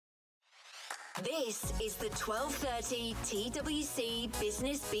This is the 12:30 TWC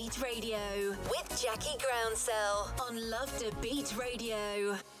Business Beat Radio with Jackie Groundsell on Love to Beat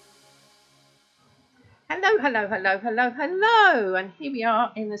Radio. Hello. And here we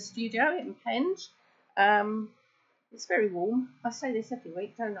are in the studio in Penge. It's very warm. I say this every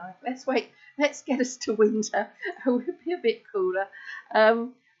week, don't I? Let's get us to winter. We'll be a bit cooler.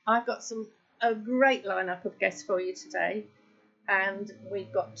 I've got a great lineup of guests for you today. And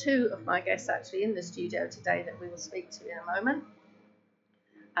we've got two of my guests actually in the studio today that we will speak to in a moment.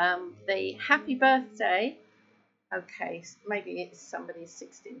 The happy birthday. Okay, maybe it's somebody's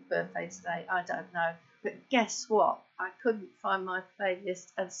 16th birthday today. I don't know. But guess what? I couldn't find my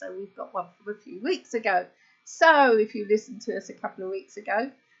playlist, and so we've got one from a few weeks ago. So if you listened to us a couple of weeks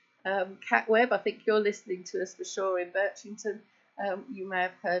ago, Cat Webb, I think you're listening to us for sure in Birchington. You may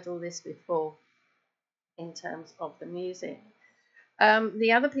have heard all this before in terms of the music.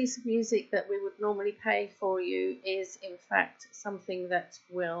 The other piece of music that we would normally play for you is, in fact, something that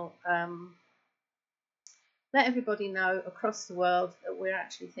will let everybody know across the world that we're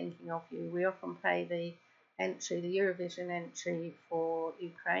actually thinking of you. We often play the Eurovision entry for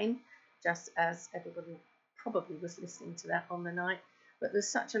Ukraine, just as everybody probably was listening to that on the night. But there's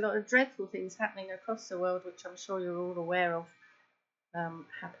such a lot of dreadful things happening across the world, which I'm sure you're all aware of.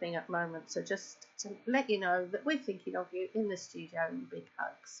 Happening at the moment. So just to let you know that we're thinking of you in the studio and big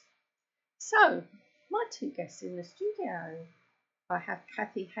hugs. So, my two guests in the studio. I have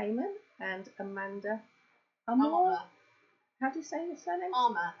Kathy Hayman and Amanda Armour. How do you say your surname?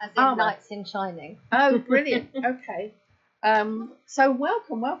 Armour, as in Knights in Shining. Oh, brilliant. Okay. So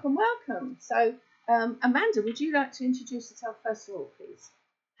welcome. So, Amanda, would you like to introduce yourself first of all, please?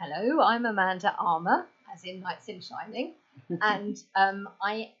 Hello, I'm Amanda Armour, as in Knights in Shining. And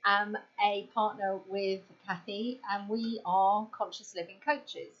I am a partner with Kathy, and we are conscious living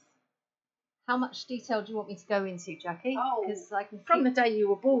coaches. How much detail do you want me to go into, Jackie? Oh, I can from the day you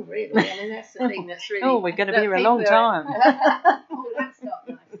were born, really. I mean, that's the thing that's really... Oh, we're going to be here a long time. Oh, that's not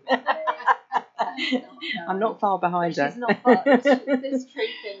nice. I'm not far behind her. She's not far. There's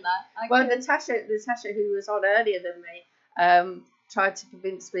truth in that. Well, Natasha, who was on earlier than me, tried to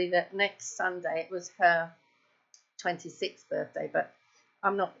convince me that next Sunday it was her 26th birthday, but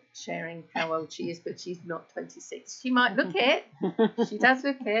I'm not sharing how old she is, but she's not 26. She might look it. She does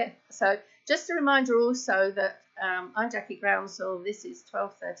look it. So just a reminder also that I'm Jackie Groundsell. This is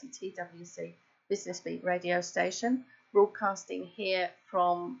 12:30 TWC Business Beat Radio Station, broadcasting here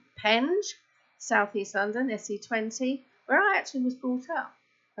from Penge, South East London, SE20, where I actually was brought up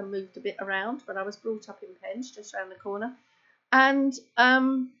and moved a bit around, but I was brought up in Penge, just around the corner. And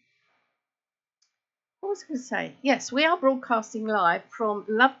what was I going to say? Yes, we are broadcasting live from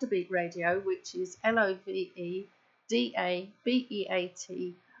Love to Beat Radio, which is LOVEDABEAT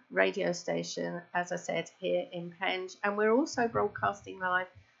radio station, as I said, here in Penge. And we're also broadcasting live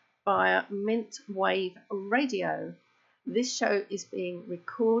via Mint Wave Radio. This show is being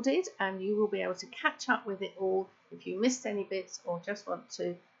recorded, and you will be able to catch up with it all if you missed any bits or just want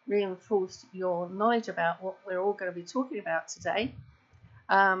to reinforce your knowledge about what we're all going to be talking about today.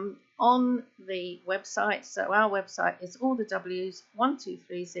 On the website, so our website is all the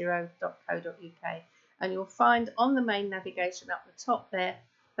W's1230.co.uk, and you'll find on the main navigation up the top there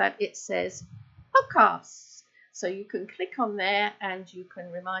that it says podcasts. So you can click on there and you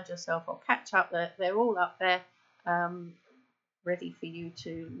can remind yourself or catch up that they're all up there, ready for you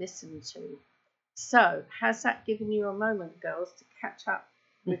to listen to. So has that given you a moment, girls, to catch up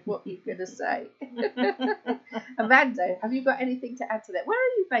with what you're going to say? Amanda, have you got anything to add to that? Where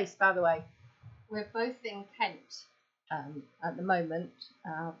are you based, by the way? We're both in Kent at the moment,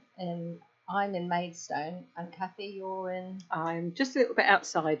 and I'm in Maidstone, and Kathy, you're in... I'm just a little bit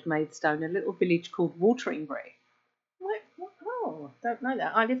outside Maidstone, a little village called Wateringbury. Oh, don't know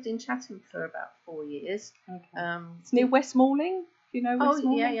that. I lived in Chatham for about 4 years. Okay. It's near Westmoreling. Do you know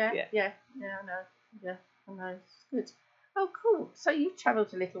Westmoreling? I know. Yeah, I know. It's good. Oh, cool. So you've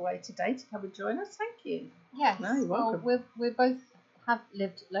travelled a little way today to come and join us. Thank you. Yes. No, you're welcome. Well, we both have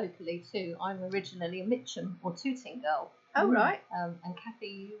lived locally too. I'm originally a Mitcham or Tooting girl. Oh, right. And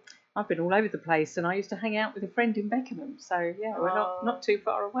Kathy... I've been all over the place, and I used to hang out with a friend in Beckenham. So, yeah, we're not too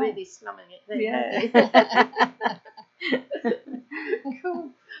far away. Really slumming it there. Yeah.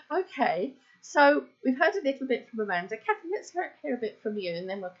 Cool. Okay. So we've heard a little bit from Amanda. Kathy, let's hear a bit from you, and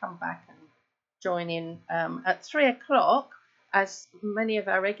then we'll come back and join in at 3 o'clock. As many of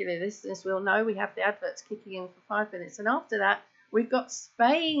our regular listeners will know, we have the adverts kicking in for 5 minutes. And after that, we've got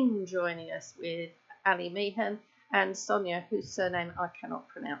Spain joining us with Ali Meehan and Sonia, whose surname I cannot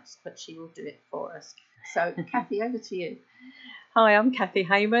pronounce, but she will do it for us. So, Kathy, over to you. Hi, I'm Kathy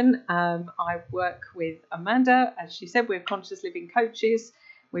Hayman. I work with Amanda. As she said, we're conscious living coaches.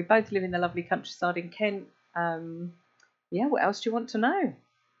 We both live in the lovely countryside in Kent. What else do you want to know?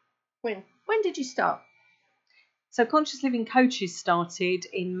 When did you start? So Conscious Living Coaches started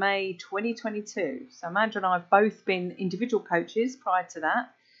in May 2022. So Amanda and I have both been individual coaches prior to that.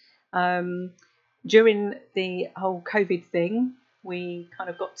 During the whole COVID thing, we kind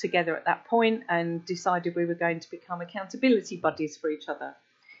of got together at that point and decided we were going to become accountability buddies for each other.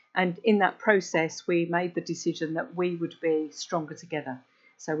 And in that process, we made the decision that we would be stronger together.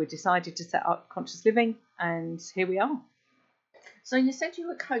 So we decided to set up Conscious Living, and here we are. So you said you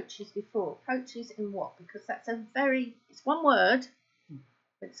were coaches before. Coaches in what? Because it's one word.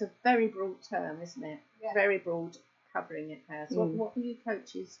 It's a very broad term, isn't it? Yeah. Very broad covering it has. What were you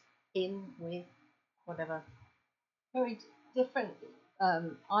coaches in, with, whatever? Very different.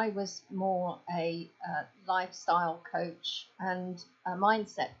 I was more a lifestyle coach and a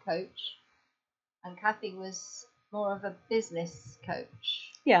mindset coach, and Kathy was more of a business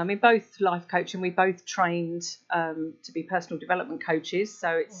coach. Yeah, I mean, both life coaching, we both trained to be personal development coaches,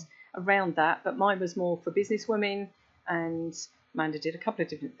 so it's around that. But mine was more for businesswomen, and Amanda did a couple of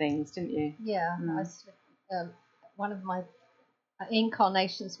different things, didn't you? Yeah, one of my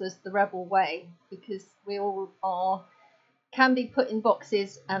incarnations was the rebel way, because we all can be put in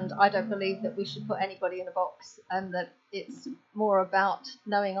boxes, and I don't believe that we should put anybody in a box, and that it's more about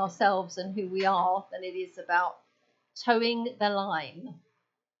knowing ourselves and who we are than it is about towing the line.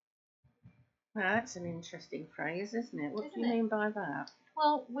 Well, that's an interesting phrase, isn't it? What do you mean by that?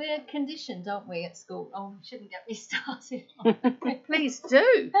 Well, we're conditioned, aren't we, at school? Oh, you shouldn't get me started. Please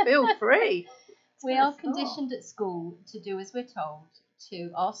do. Feel free. We are conditioned at school to do as we're told,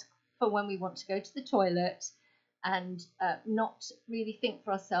 to ask for when we want to go to the toilet, and not really think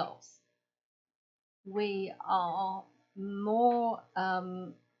for ourselves. We are more,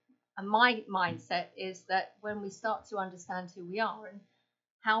 and my mindset is that when we start to understand who we are and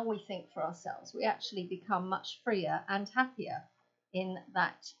how we think for ourselves, we actually become much freer and happier in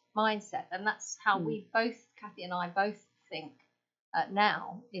that mindset. And that's how we both, Kathy and I both think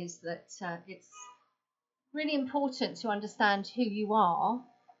now, is that it's really important to understand who you are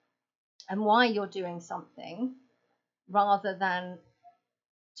and why you're doing something, rather than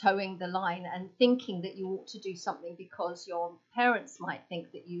towing the line and thinking that you ought to do something because your parents might think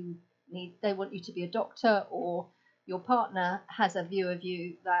that they want you to be a doctor, or your partner has a view of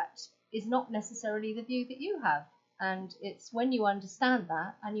you that is not necessarily the view that you have. And it's when you understand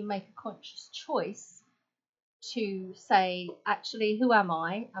that and you make a conscious choice to say, actually, who am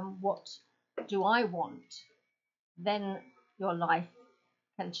I and what do I want, then your life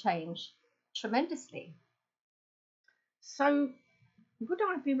can change tremendously. So, would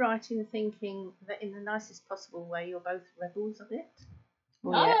I be right in thinking that in the nicest possible way you're both rebels of it?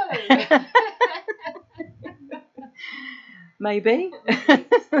 Yeah. Maybe.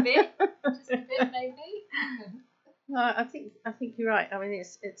 Just a bit, maybe. No, I think you're right. I mean,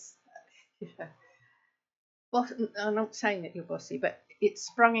 it's yeah. Well, I'm not saying that you're bossy, but it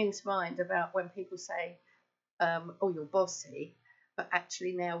sprung into mind about when people say, "Oh, you're bossy," but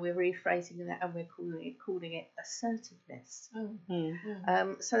actually now we're rephrasing that and we're calling it assertiveness.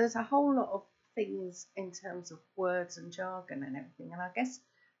 So there's a whole lot of things in terms of words and jargon and everything, and I guess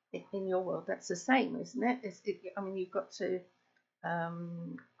in your world that's the same, isn't it? I mean, you've got to.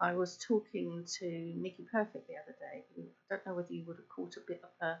 I was talking to Nikki Perfect the other day. I don't know whether you would have caught a bit of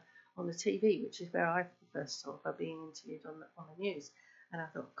her on the TV, which is where I first saw her being interviewed on the news, and I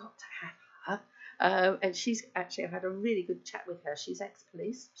thought, got to have her. And she's actually, I've had a really good chat with her. She's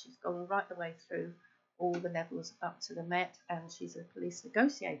ex-police. She's gone right the way through all the levels up to the Met, and she's a police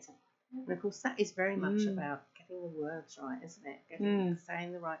negotiator. And of course, that is very much about getting the words right, isn't it?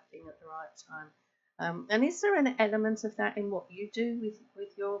 Saying the right thing at the right time. And is there an element of that in what you do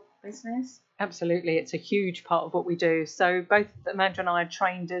with your business? Absolutely, it's a huge part of what we do. So both Amanda and I are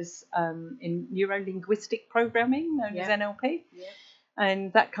trained as in neuro-linguistic programming, known as NLP,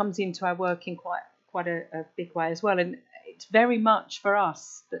 and that comes into our work in quite a big way as well. And it's very much for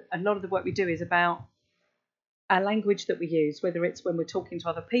us that a lot of the work we do is about our language that we use, whether it's when we're talking to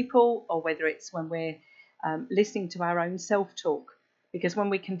other people or whether it's when we're listening to our own self-talk. Because when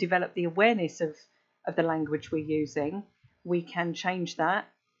we can develop the awareness of the language we're using, we can change that,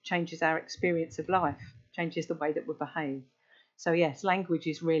 changes our experience of life, changes the way that we behave. So yes, language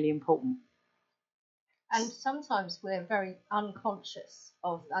is really important. And sometimes we're very unconscious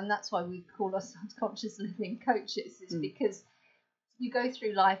of, and that's why we call ourselves conscious living coaches, is because you go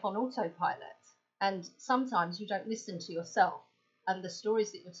through life on autopilot, and sometimes you don't listen to yourself and the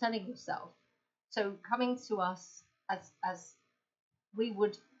stories that you're telling yourself. So coming to us as we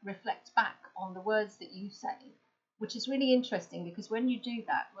would reflect back on the words that you say, which is really interesting, because when we do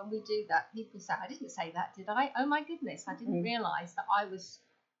that, people say, I didn't say that, did I? Oh my goodness, I didn't realise that I was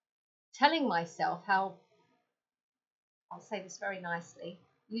telling myself how, I'll say this very nicely,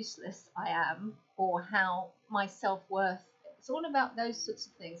 useless I am, or how my self-worth, it's all about those sorts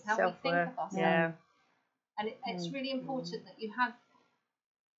of things, how we think of ourselves. Yeah. And it's really important that you have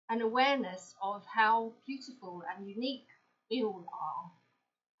an awareness of how beautiful and unique we all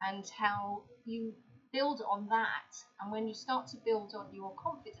are, and how you build on that. And when you start to build on your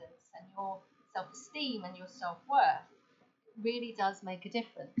confidence and your self-esteem and your self-worth, it really does make a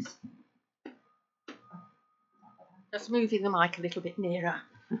difference. Just moving the mic a little bit nearer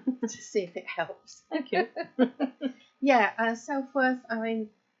to see if it helps. Thank you. Yeah, self-worth, I mean,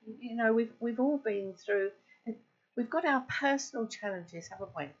 you know, we've all been through, we've got our personal challenges,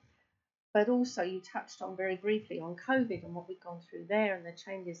 haven't we? But also you touched on very briefly on COVID and what we've gone through there and the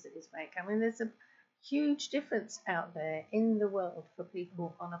changes that it's made. I mean, there's a huge difference out there in the world for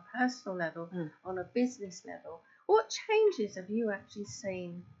people on a personal level, on a business level. What changes have you actually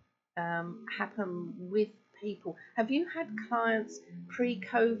seen happen with people? Have you had clients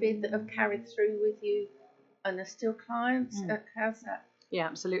pre-COVID that have carried through with you and are still clients? How's that? Yeah,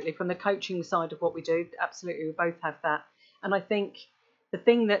 absolutely. From the coaching side of what we do, absolutely, we both have that. And I think the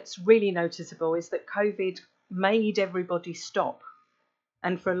thing that's really noticeable is that COVID made everybody stop.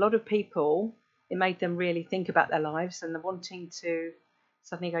 And for a lot of people, it made them really think about their lives, and they're wanting to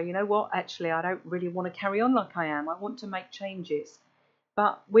suddenly go, you know what, actually, I don't really want to carry on like I am. I want to make changes.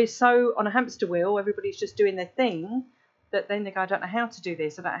 But we're so on a hamster wheel, everybody's just doing their thing, that then they go, I don't know how to do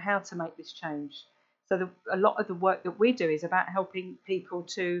this, I don't know how to make this change. So a lot of the work that we do is about helping people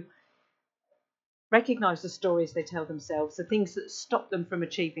to recognise the stories they tell themselves, the things that stop them from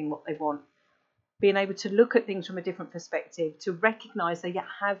achieving what they want, being able to look at things from a different perspective, to recognise they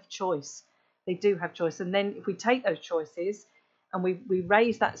have choice. They do have choice. And then if we take those choices and we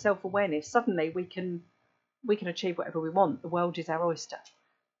raise that self-awareness, suddenly we can achieve whatever we want. The world is our oyster.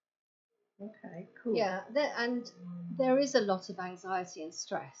 Okay, cool. Yeah, and there is a lot of anxiety and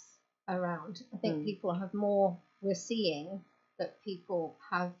stress around. I think people have more, we're seeing that people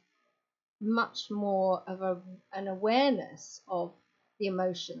have much more of an awareness of the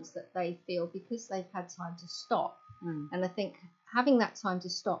emotions that they feel because they've had time to stop. And I think having that time to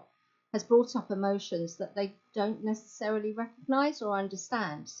stop has brought up emotions that they don't necessarily recognise or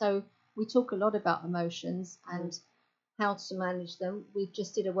understand. So we talk a lot about emotions and how to manage them. We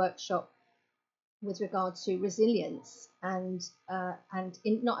just did a workshop with regard to resilience and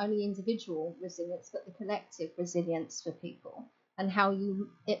not only individual resilience but the collective resilience for people, and how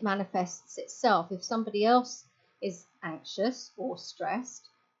it manifests itself. If somebody else is anxious or stressed,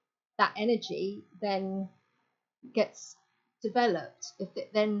 that energy then gets developed.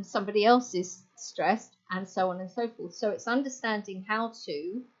 Then somebody else is stressed, and so on and so forth. So it's understanding how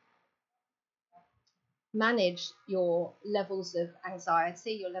to manage your levels of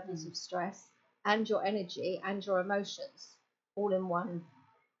anxiety, your levels of stress, and your energy and your emotions all in one,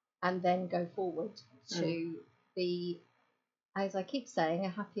 and then go forward to be, as I keep saying, a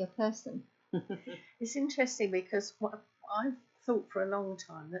happier person. It's interesting because what I've thought for a long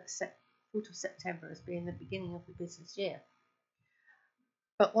time that thought of September as being the beginning of the business year.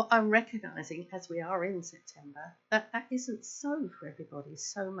 But what I'm recognising as we are in September, that isn't so for everybody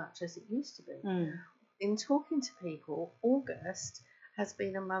so much as it used to be. In talking to people, August has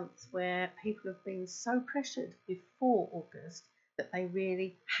been a month where people have been so pressured before August that they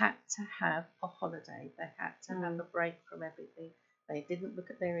really had to have a holiday. They had to have a break from everything. They didn't look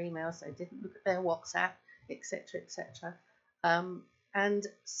at their emails, they didn't look at their WhatsApp, etc., etc. And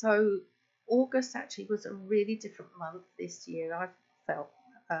so August actually was a really different month this year, I've felt.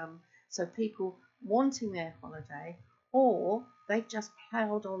 So people wanting their holiday, or they've just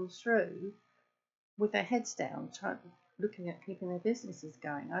ploughed on through with their heads down, looking at keeping their businesses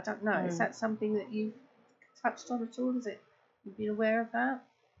going. I don't know. Is that something that you've touched on at all? You've been aware of that?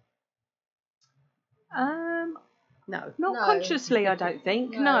 No. Not consciously, I don't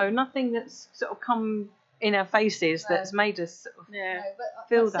think. No, nothing that's sort of come in our faces that's made us sort of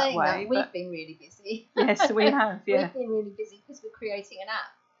feel that way. We've been really busy. Yes, we have. Yeah. We've been really busy because we're creating an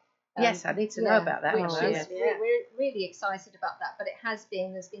app. Yes, I need to know about that. We're really excited about that, but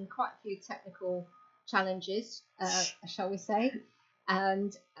there's been quite a few technical challenges, shall we say,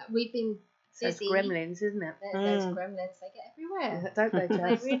 and we've been busy. Those gremlins, isn't it? Those gremlins, they get everywhere. Don't they,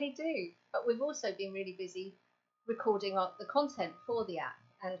 Jess? They really do. But we've also been really busy recording the content for the app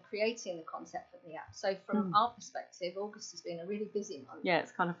and creating the concept for the app. So from our perspective, August has been a really busy month. Yeah,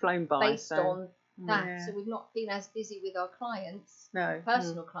 it's kind of flown by. Based on that. Yeah. So we've not been as busy with our clients, No.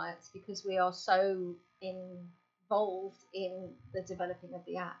 personal clients, because we are so involved in the developing of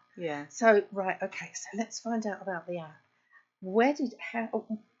the app. Yeah. So okay. So let's find out about the app. How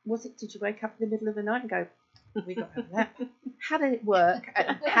was it? Did you wake up in the middle of the night and go, "We got to have an app"? How did it work?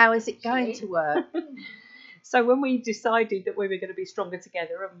 And how is it going to work? So when we decided that we were going to be stronger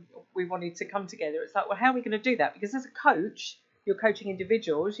together and we wanted to come together, it's like, well, how are we going to do that? Because as a coach, you're coaching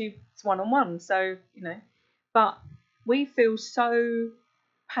individuals, it's one-on-one. So, but we feel so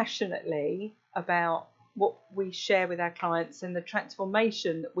passionately about what we share with our clients and the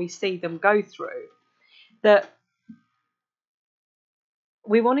transformation that we see them go through, that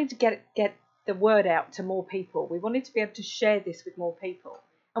we wanted to get the word out to more people. We wanted to be able to share this with more people.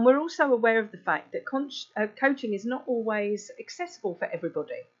 And we're also aware of the fact that coaching is not always accessible for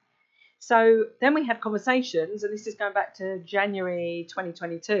everybody. So then we had conversations, and this is going back to January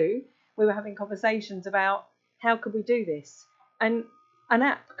 2022, we were having conversations about how could we do this. And an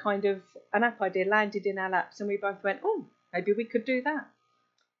app idea landed in our laps, and we both went, oh, maybe we could do that.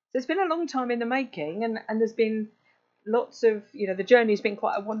 So it's been a long time in the making, and there's been lots of, the journey's been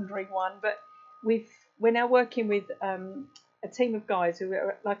quite a wandering one, but we're now working with a team of guys who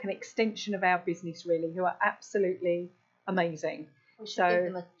are like an extension of our business, really, who are absolutely amazing. We should give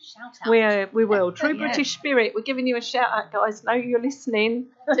them a shout out. We will. True British Spirit, we're giving you a shout out, guys. Know you're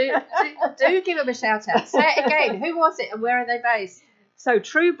listening. Do give them a shout out. Say it again. Who was it and where are they based? So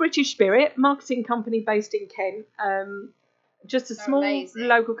True British Spirit, marketing company based in Kent. Just a small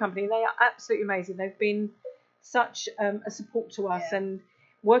local company. They are absolutely amazing. They've been such a support to us and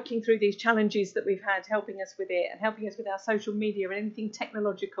working through these challenges that we've had, helping us with it and helping us with our social media and anything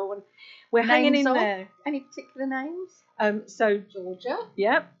technological. And we're hanging in there. Any particular names? So Georgia.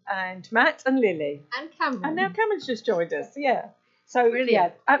 Yep. And Matt and Lily. And Cameron. And now Cameron's just joined us. Yeah. So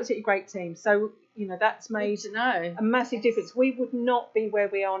brilliant. Absolutely great team. So, that's made a massive difference. We would not be where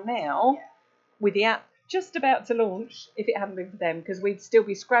we are now with the app just about to launch if it hadn't been for them, because we'd still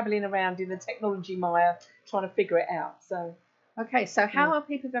be scrabbling around in the technology mire trying to figure it out. So okay, so how are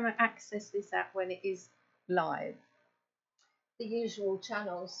people going to access this app when it is live? The usual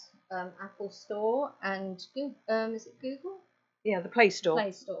channels, Apple Store and Google, is it Google? Yeah, the Play Store.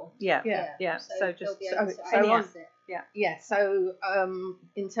 Play Store. Yeah. So just So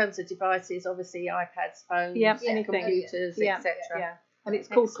in terms of devices, obviously iPads, phones, computers, etc. Yeah. And it's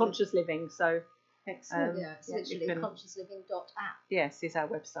called Conscious Living. So excellent. It's literally consciousliving.app. Yes, is our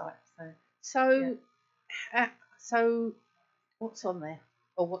website. So what's on there?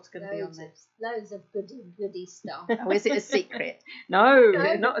 Or what's going to be on there? Loads of goody stuff. Oh, is it a secret? No,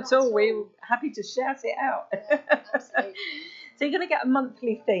 not at all. We're happy to shout it out. Yeah, absolutely. So you're going to get a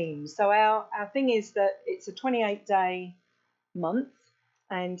monthly theme. So our thing is that it's a 28-day month,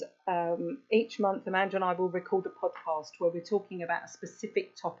 and each month Amanda and I will record a podcast where we're talking about a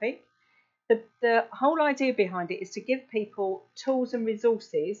specific topic. The whole idea behind it is to give people tools and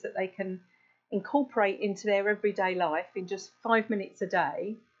resources that they can incorporate into their everyday life in just 5 minutes a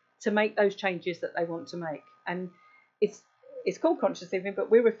day to make those changes that they want to make. And it's called Conscious Living, but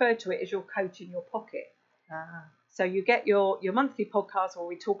we refer to it as your coach in your pocket. So you get your monthly podcast where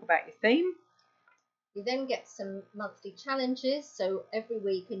we talk about your theme. You then get some monthly challenges, so every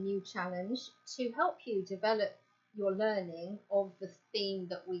week a new challenge to help you develop your learning of the theme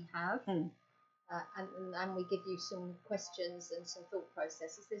that we have. And we give you some questions and some thought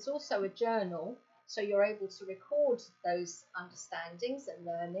processes. There's also a journal, so you're able to record those understandings and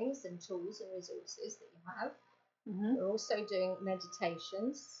learnings and tools and resources that you have. We're also doing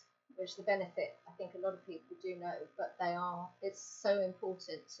meditations, which the benefit, I think a lot of people do know, but it's so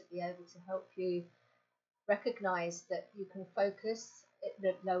important to be able to help you recognize that you can focus.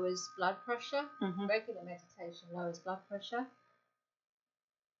 It lowers blood pressure. Regular meditation lowers blood pressure.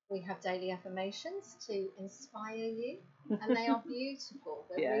 We have daily affirmations to inspire you, and they are beautiful.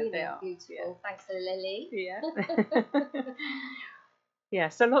 They're really beautiful. Yeah. Thanks to Lily. Yeah.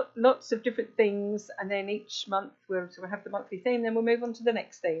 So lots of different things, and then each month we'll have the monthly theme, then we'll move on to the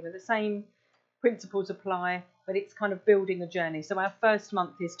next theme, and the same principles apply, but it's kind of building a journey. So our first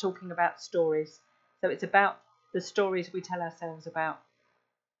month is talking about stories. So it's about the stories we tell ourselves about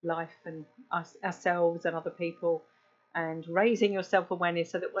life and ourselves and other people, and raising your self-awareness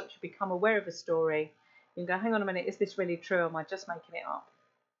so that once you become aware of a story, you can go, hang on a minute, is this really true, or am I just making it up?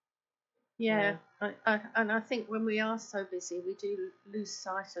 Yeah. And I think when we are so busy, we do lose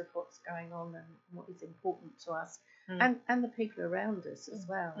sight of what's going on and what is important to us, and the people around us as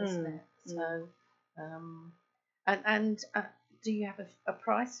well, isn't it? So, do you have a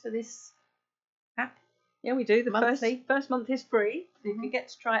price for this app? Yeah, we do. The monthly. first month is free. So you can get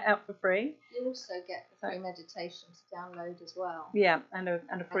to try it out for free. You also get the free meditation to download as well. Yeah, and a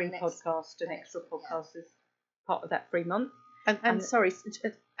free podcast, an extra podcast is part of that free month. And sorry,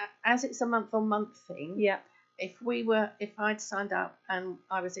 as it's a month-on-month thing. Yeah. If I'd signed up and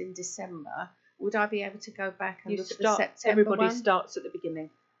I was in December, would I be able to go back and look at the September Everybody one? starts at the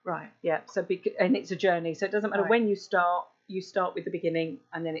beginning. Right. Yeah. So and it's a journey. So it doesn't matter when you start. You start with the beginning,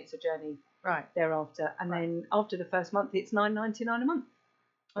 and then it's a journey. Right. Thereafter, and then after the first month, it's $9.99 a month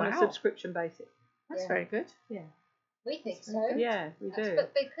on a subscription basis. That's very good. Yeah. We think so. Yeah, we do.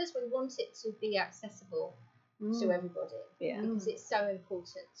 But because we want it to be accessible to everybody. Yeah. Because it's so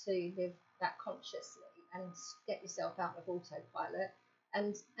important to live that consciously and get yourself out of autopilot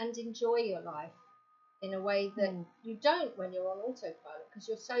and enjoy your life in a way that you don't when you're on autopilot, because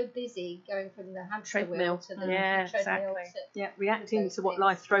you're so busy going from the hamster wheel to the treadmill reacting to what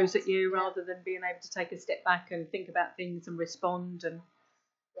life throws at you rather than being able to take a step back and think about things and respond and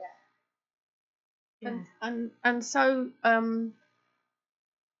so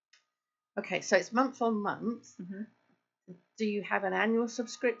okay, so it's month on month. Do you have an annual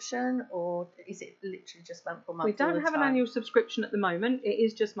subscription, or is it literally just month on month? We don't have an annual subscription at the moment. It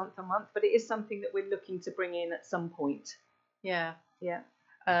is just month on month, but it is something that we're looking to bring in at some point. Yeah.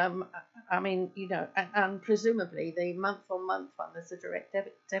 I mean, and presumably the month on month one, there's a direct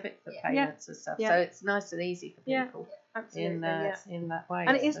debit for payments and stuff, so it's nice and easy for people. Absolutely, in that way.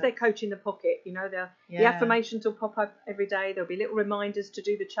 And it is their coach in the pocket. The affirmations will pop up every day. There'll be little reminders to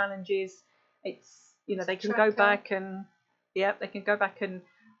do the challenges. It's they can go back and they can go back and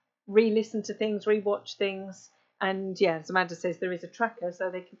re-listen to things, re-watch things, and as Amanda says, there is a tracker, so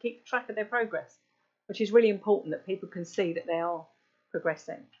they can keep track of their progress, which is really important that people can see that they are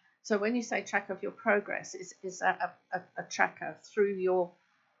progressing. So when you say track of your progress, is that a tracker through your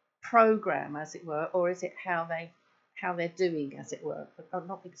program, as it were, or is it how they're doing, as it were? I'm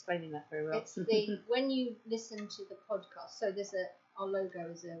not explaining that very well. It's when you listen to the podcast. So our logo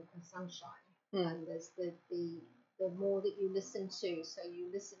is a sunshine, and there's the more that you listen to. So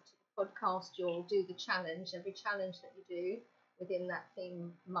you listen to the podcast, you'll do the challenge. Every challenge that you do within that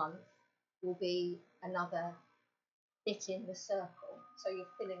theme month will be another bit in the circle. So you're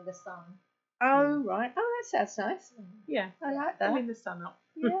filling the sun. Oh, right. Oh, that sounds nice. Yeah, I like that. Filling the sun up.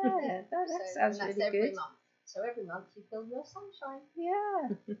 Yeah, that sounds really good. Every month. So every month you fill your sunshine.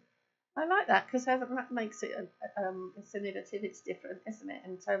 Yeah. I like that, because that makes it it's innovative, it's different, isn't it,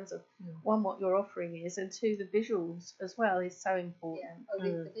 in terms of one, what your offering is, and two, the visuals as well is so important.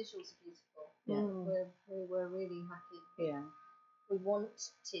 The visuals are beautiful. We were really happy. Yeah. We wanted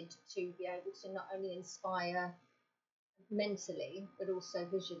to be able to not only inspire mentally but also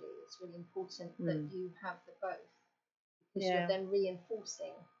visually. It's really important that you have the both, because you're then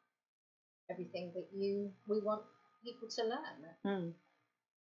reinforcing everything that we want people to learn.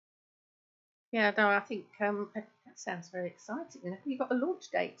 Yeah, no, I think that sounds very exciting. Have you got a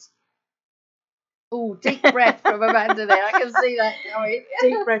launch date? Oh, deep breath from Amanda there. I can see that going.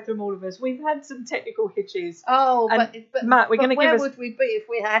 Deep breath from all of us. We've had some technical hitches. Oh, but Matt, where would we be if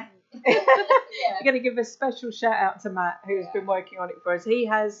we hadn't? We're going to give a special shout out to Matt, who's been working on it for us. He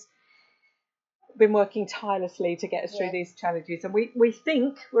has been working tirelessly to get us through these challenges, and we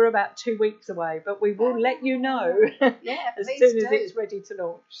think we're about 2 weeks away, but we will let you know as soon as it's ready to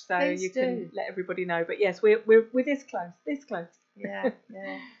launch, so you can let everybody know. But yes, we're this close. Yeah.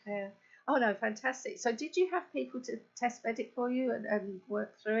 Oh no, fantastic. So did you have people to test bed it for you and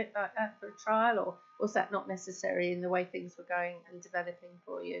work through it like that for a trial, or was that not necessary in the way things were going and developing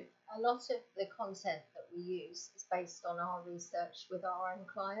for you? A lot of the content that we use is based on our research with our own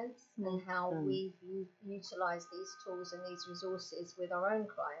clients and how we've utilised these tools and these resources with our own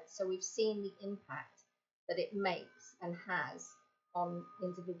clients. So we've seen the impact that it makes and has on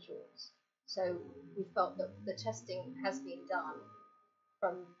individuals. So we felt that the testing has been done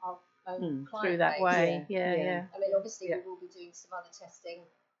from our own client through that base. way. Yeah. I mean, obviously we will be doing some other testing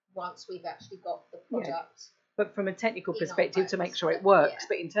once we've actually got the product. But from a technical perspective, to make sure it works.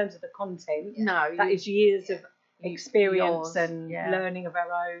 But in terms of the content, that is years of experience and learning of our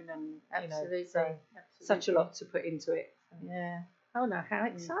own, and absolutely. Such a lot to put into it. Yeah. Oh no, how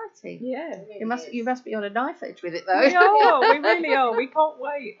exciting! Yeah, it really you must be on a knife edge with it though. We really are. We can't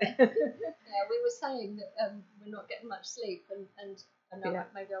wait. We were saying that we're not getting much sleep, and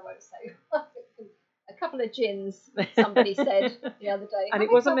maybe I won't say. A couple of gins, somebody said the other day. And it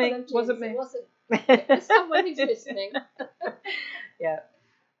wasn't me. It was someone who's listening. Yeah.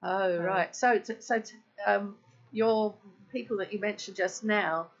 Oh, right. So your people that you mentioned just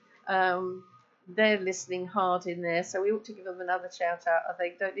now, they're listening hard in there, so we ought to give them another shout out, I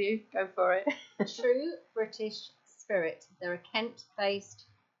think, don't you? Go for it. True British Spirit. They're a Kent-based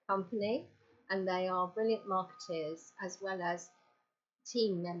company, and they are brilliant marketeers as well as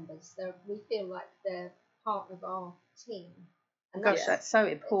team members. We feel like they're part of our team. And Gosh, that's so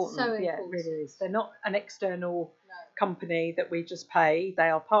important. So Yeah, important. it really is. They're not an external No. company that we just pay. They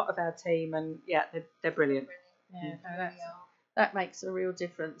are part of our team, and yeah, they're brilliant. Yeah, that makes a real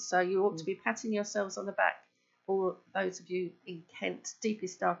difference. So you ought to be patting yourselves on the back. For those of you in Kent,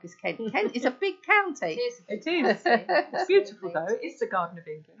 deepest, darkest Kent. Kent is a big county. It is. It's beautiful though. It's the Garden of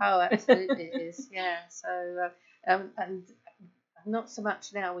England. Oh, absolutely it is. Yeah. So, and not so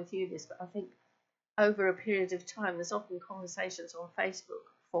much now with you, Liz, but I think over a period of time, there's often conversations on Facebook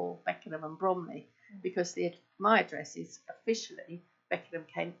for Beckenham and Bromley, because my address is officially Beckenham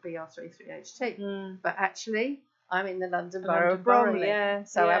Kent BR33HT, but actually I'm in the London Borough of Bromley. Yeah.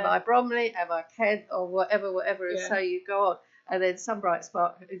 So am I Bromley? Am I Kent? Or whatever. And Yeah. so you go on. And then some bright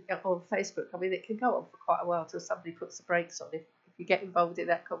spark on Facebook. I mean, it can go on for quite a while till somebody puts the brakes on if you get involved in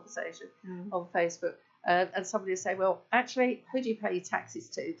that conversation on Facebook. And somebody will say, well, actually, who do you pay your taxes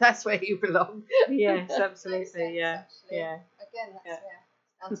to? That's where you belong. Yes, absolutely. Sense, Yeah. actually. Yeah. Again,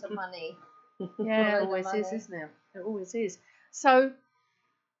 that's down to money. Yeah, it always is, isn't it? It always is. So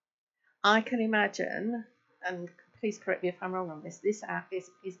I can imagine, and please correct me if I'm wrong on this app is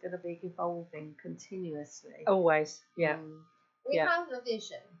going to be evolving continuously. Always. Yeah. We have a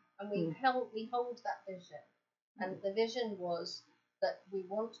vision, and we hold that vision. And the vision was that we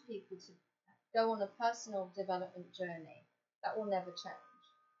want people to go on a personal development journey that will never change,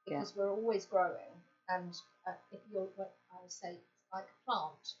 because we're always growing. And if you're, I would say, like a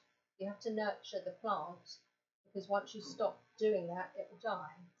plant, you have to nurture the plant, because once you stop doing that, it will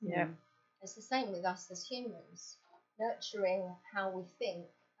die. Yeah. It's the same with us as humans, nurturing how we think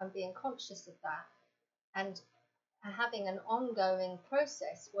and being conscious of that, and having an ongoing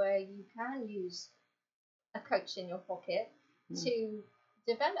process where you can use a coach in your pocket to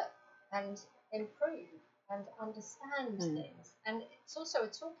develop and improve and understand things. And it's also a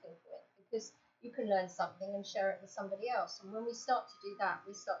talking point, because you can learn something and share it with somebody else. And when we start to do that,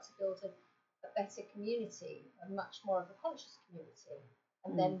 we start to build a better community, a much more of a conscious community.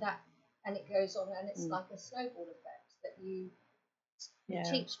 And then and it goes on, and it's like a snowball effect, that you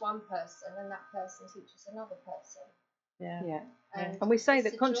teach one person and that person teaches another person. Yeah. And we say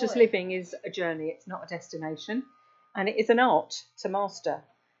that conscious living is a journey, it's not a destination, and it is an art to master,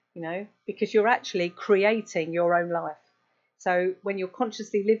 because you're actually creating your own life. So when you're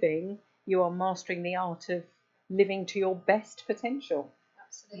consciously living, you are mastering the art of living to your best potential.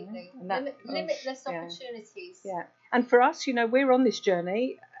 Absolutely. And Limitless opportunities. Yeah. And for us, we're on this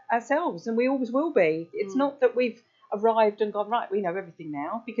journey ourselves, and we always will be. It's not that we've arrived and gone, right, we know everything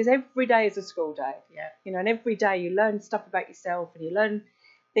now, because every day is a school day. Yeah. And every day you learn stuff about yourself, and you learn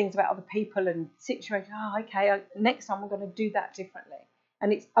things about other people and situations. Okay, next time I'm going to do that differently.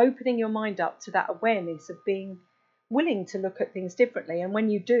 And it's opening your mind up to that awareness of being willing to look at things differently. And when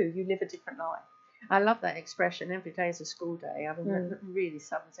you do, you live a different life. I love that expression. Every day is a school day. I mean, that really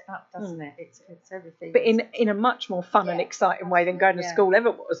sums it up, doesn't it? It's everything. But in a much more fun and exciting way than going to school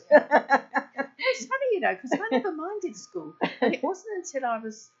ever was. It's funny, because I never minded school. And it wasn't until I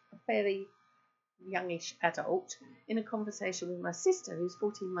was a fairly youngish adult, in a conversation with my sister, who's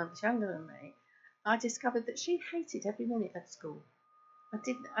 14 months younger than me, I discovered that she hated every minute at school. I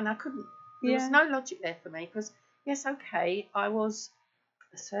didn't, and I couldn't. There was no logic there for me, because yes, okay, I was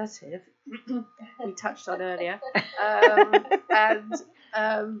assertive. We touched on earlier, but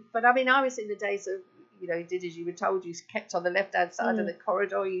I mean, I was in the days of, you did as you were told. You kept on the left-hand side of the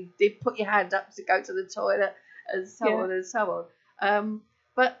corridor. You did put your hand up to go to the toilet, and so on and so on.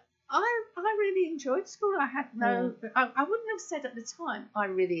 But I really enjoyed school. I had no. I wouldn't have said at the time I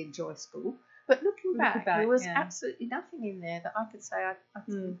really enjoy school. But looking back, there was absolutely nothing in there that I could say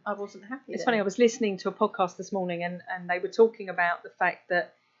I wasn't happy. It's funny, I was listening to a podcast this morning, and they were talking about the fact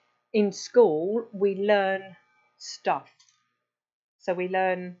that in school we learn stuff. So we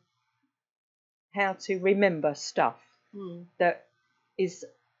learn how to remember stuff that is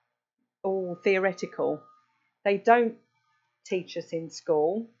all theoretical. They don't teach us in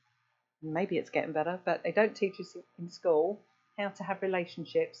school, maybe it's getting better, but they don't teach us in school how to have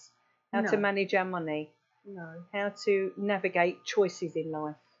relationships, how to manage our money, how to navigate choices in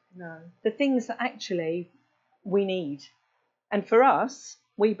life. The things that actually we need. And for us,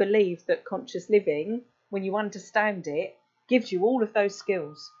 we believe that conscious living, when you understand it, gives you all of those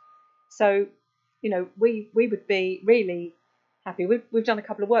skills. So, we would be really happy. We've done a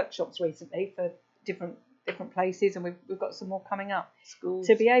couple of workshops recently for different different places, and we've got some more coming up. Schools.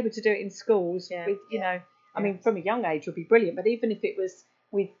 To be able to do it in schools Yeah. with, I mean, Yeah. from a young age would be brilliant, but even if it was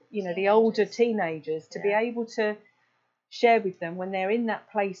with, the older teenagers, to be able to share with them when they're in that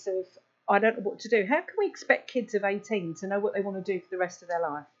place of, I don't know what to do. How can we expect kids of 18 to know what they want to do for the rest of their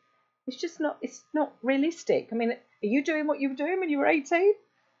life? It's not realistic. I mean, are you doing what you were doing when you were 18?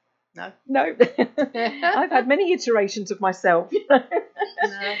 No. I've had many iterations of myself. No.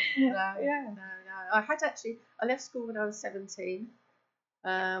 Yeah. I left school when I was 17.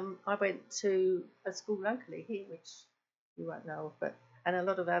 I went to a school locally here, which you won't know, and a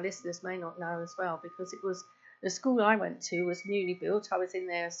lot of our listeners may not know as well, because it was the school I went to was newly built. I was in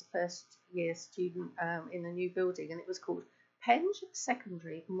there as a first year student in the new building, and it was called Penge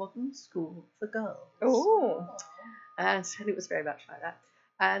Secondary Modern School for Girls. Oh. And it was very much like that.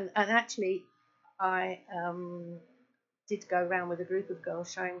 And actually, I did go around with a group of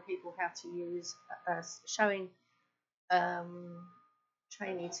girls showing people how to use,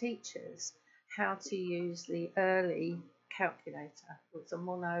 trainee teachers how to use the early calculator. It was a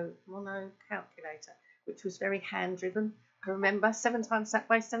mono calculator, which was very hand driven. I remember 7 times that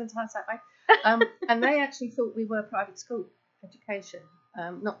way, 7 times that way. And they actually thought we were private school education.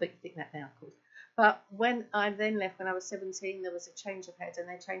 Not that you think that now, of course. But when I then left, when I was 17, there was a change of head, and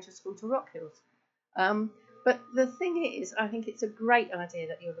they changed the school to Rock Hills. But the thing is, I think it's a great idea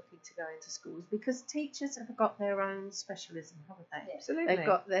that you're looking to go into schools, because teachers have got their own specialism, haven't they? Absolutely. They've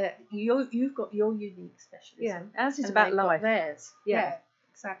got you've got your unique specialism. Yeah, ours is and about they've got life. theirs. Yeah.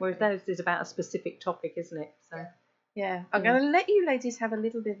 Exactly. Whereas theirs is about a specific topic, isn't it? So. Yeah. I'm going to let you ladies have a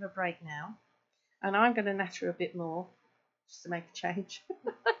little bit of a break now, and I'm going to natter a bit more, just to make a change.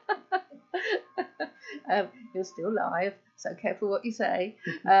 You're still live, so careful what you say.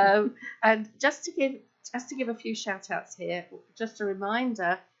 And just to give a few shout outs here, just a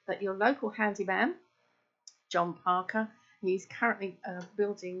reminder that your local handyman, John Parker, he's currently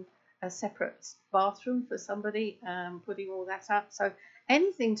building a separate bathroom for somebody, putting all that up. So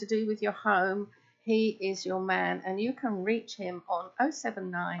anything to do with your home, he is your man, and you can reach him on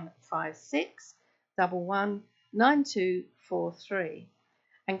 07956 11 9243.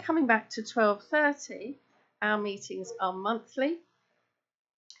 And coming back to 12:30, our meetings are monthly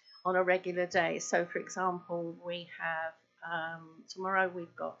on a regular day. So, for example, we have tomorrow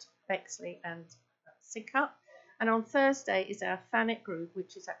we've got Bexley and Sidcup, and on Thursday is our Thanet group,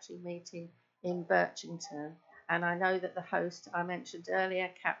 which is actually meeting in Birchington. And I know that the host I mentioned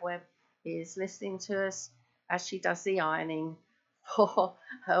earlier, Kat Webb, is listening to us as she does the ironing for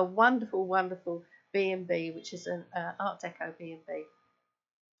her wonderful, wonderful B&B, which is an Art Deco B&B.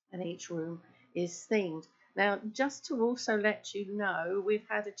 And each room is themed. Now, just to also let you know, we've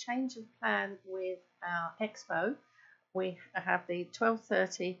had a change of plan with our expo. We have the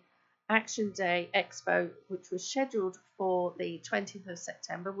 12:30 Action Day Expo, which was scheduled for the 20th of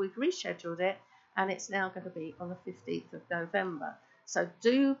September. We've rescheduled it, and it's now going to be on the 15th of November. So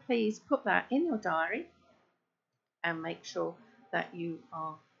do please put that in your diary and make sure that you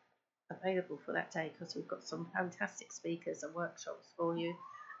are available for that day, because we've got some fantastic speakers and workshops for you,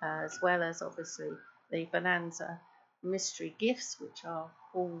 as well as obviously the Bonanza mystery gifts, which are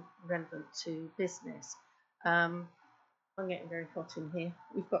all relevant to business. I'm getting very hot in here.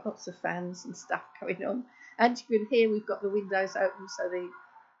 We've got lots of fans and stuff going on, and you can hear we've got the windows open, so I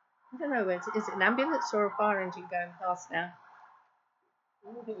don't know, is it an ambulance or a fire engine going past now?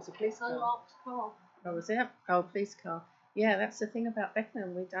 I think it was a police car. Unmarked car. Oh, was it? Oh, police car. Yeah, that's the thing about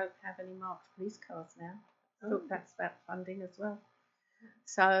Beckenham. We don't have any marked police cars now. Look, that's about funding as well.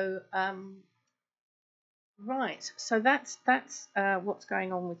 So, right. So that's what's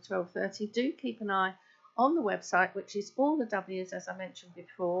going on with 12:30. Do keep an eye on the website, which is all the W's, as I mentioned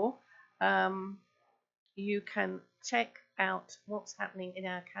before. You can check out what's happening in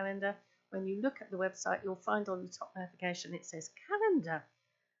our calendar. When you look at the website, you'll find on the top navigation it says calendar,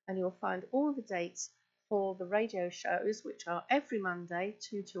 and you'll find all the dates for the radio shows, which are every Monday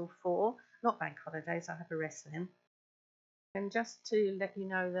 2 till 4, not bank holidays, I have a rest then. And just to let you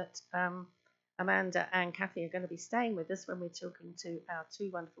know that Amanda and Kathy are going to be staying with us when we're talking to our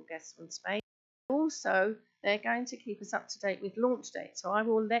 2 wonderful guests from Spain. Also, they're going to keep us up to date with launch dates, so I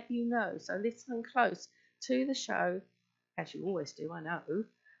will let you know. So listen close to the show, as you always do, I know,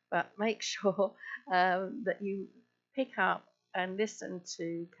 but make sure that you pick up and listen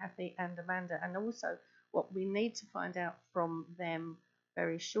to Kathy and Amanda, and also what we need to find out from them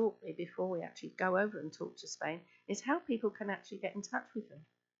very shortly before we actually go over and talk to Spain is how people can actually get in touch with them.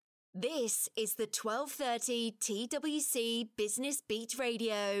 This is the 12:30 TWC Business Beat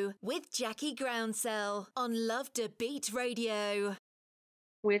Radio with Jackie Groundsell on Love to Beat Radio.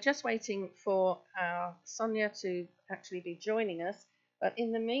 we're just waiting for our Sonia to actually be joining us. But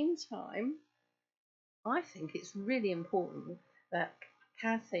in the meantime, I think it's really important that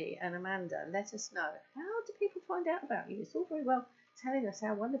Kathy and Amanda let us know, how do people find out about you? It's all very well telling us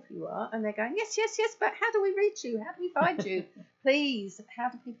how wonderful you are, and they're going, yes, yes, yes, but how do we reach you? How do we find you? Please, how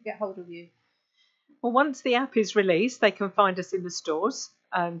do people get hold of you? Well, once the app is released, they can find us in the stores.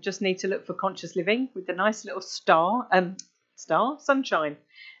 Just need to look for Conscious Living with the nice little star sunshine.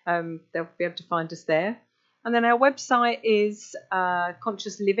 They'll be able to find us there. And then our website is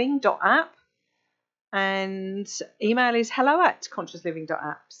consciousliving.app, and email is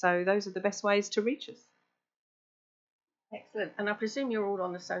hello@consciousliving.app. So those are the best ways to reach us. Excellent. And I presume you're all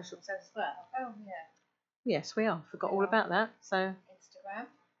on the socials as well. Oh, yeah. Yes, we are. Forgot all about that. So Instagram.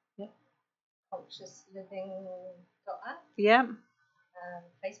 Yep. Consciousliving.app. Yeah.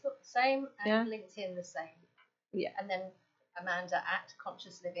 Facebook the same, and Yeah. LinkedIn the same. Yeah. And then Amanda at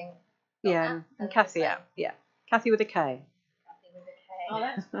consciousliving. Yeah, and Kathy at Kathy with a K. Kathy with a K. Oh,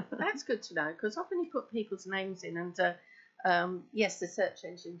 that's good to know, because often you put people's names in, and yes, the search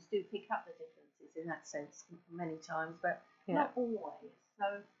engines do pick up the differences in that sense many times, but not always.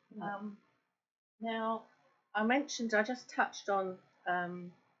 So now I just touched on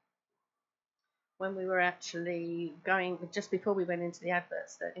when we were actually going, just before we went into the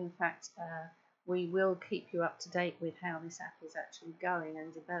adverts, that in fact we will keep you up to date with how this app is actually going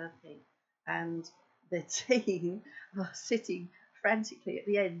and developing. And the team are sitting frantically at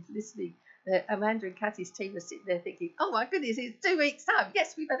the end listening. Amanda and Kathy's team are sitting there thinking, oh my goodness, it's 2 weeks' time.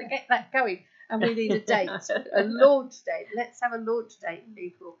 Yes, we better get that going. And we need a date, a launch date. Let's have a launch date,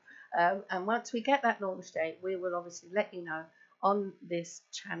 people. And once we get that launch date, we will obviously let you know on this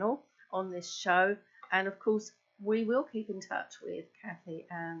channel, on this show. And of course, we will keep in touch with Kathy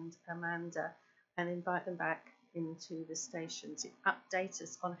and Amanda and invite them back into the station to update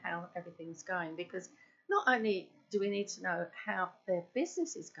us on how everything's going, because not only do we need to know how their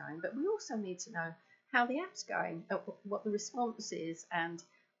business is going, but we also need to know how the app's going, what the response is. And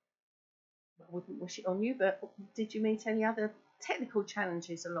I wouldn't wish it on you, but did you meet any other technical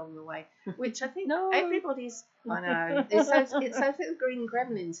challenges along the way? Which I think everybody's, I know, it's those little green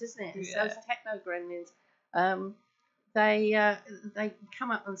gremlins, isn't it? It's those techno gremlins. They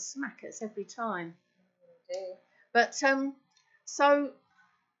come up and smack us every time. But so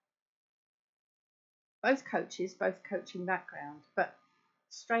both coaches, both coaching background, but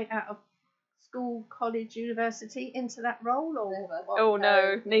straight out of school, college, university into that role, or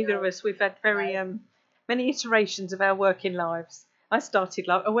no, neither of us. We've had very many iterations of our working lives. I started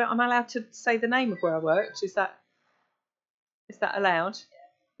life. Oh, well, am I allowed to say the name of where I worked? Is that allowed?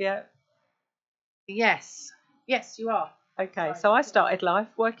 Yeah. Yes, you are. Okay, so I started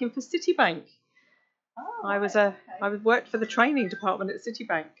life working for Citibank. Oh, I worked for the training department at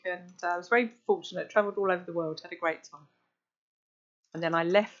Citibank, and I was very fortunate. Travelled all over the world, had a great time. And then I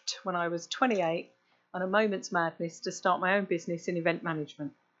left when I was 28 on a moment's madness to start my own business in event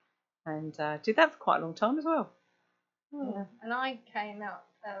management, and did that for quite a long time as well. Yeah. And I came out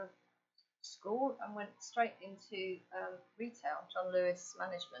of school and went straight into retail, John Lewis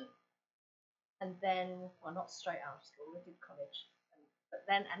Management, and then, well, not straight out of school, I did college, but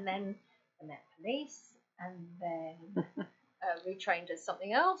then I met police, and then retrained as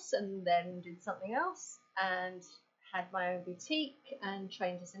something else, and then did something else, and had my own boutique and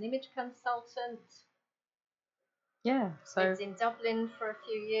trained as an image consultant. Yeah, so lived in Dublin for a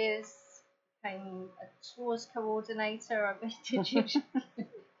few years, became a tours coordinator. I mean, did you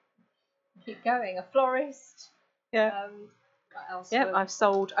keep going? A florist. Yeah. What else? Yeah, I've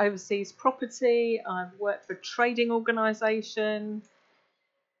sold overseas property. I've worked for a trading organisation.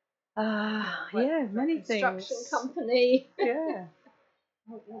 Many construction things. company. Yeah.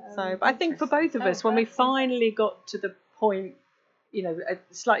 So, but I think for both of us, when we finally got to the point, at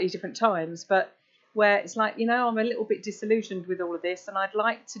slightly different times, but where it's like, I'm a little bit disillusioned with all of this, and I'd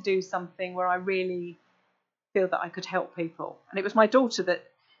like to do something where I really feel that I could help people. And it was my daughter that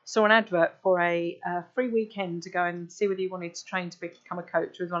saw an advert for a free weekend to go and see whether you wanted to train to become a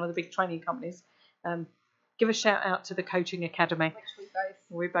coach with one of the big training companies. Give a shout out to the Coaching Academy, which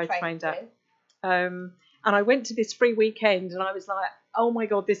we both trained at. And I went to this free weekend, and I was like, oh my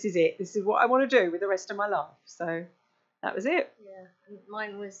God, this is it. This is what I want to do with the rest of my life. So that was it. Yeah, and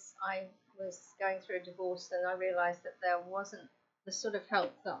mine was, I was going through a divorce, and I realised that there wasn't the sort of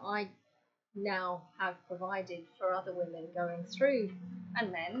help that I now have provided for other women going through,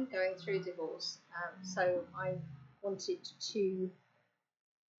 and men going through divorce. So I wanted to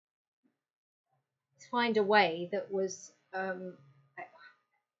find a way that was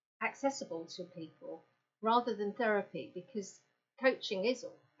accessible to people rather than therapy, because coaching is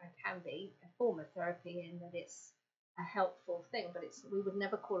and can be a form of therapy in that it's a helpful thing, but we would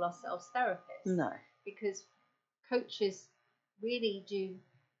never call ourselves therapists. No. Because coaches really do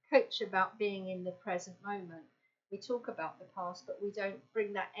coach about being in the present moment. We talk about the past, but we don't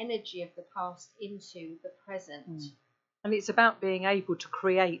bring that energy of the past into the present. And it's about being able to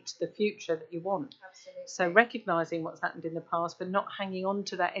create the future that you want. Absolutely. So recognising what's happened in the past, but not hanging on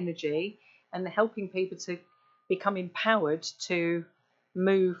to that energy, and helping people to become empowered to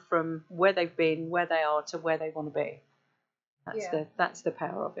move from where they've been, where they are, to where they want to be. That's the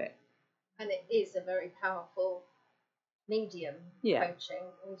power of it. And it is a very powerful medium, coaching.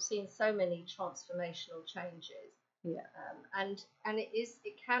 We've seen so many transformational changes. And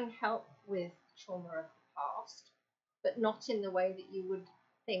it can help with trauma of the past, but not in the way that you would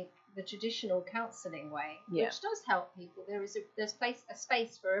think the traditional counselling way, which does help people. There's a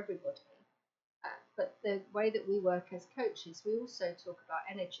space for everybody. But the way that we work as coaches, we also talk about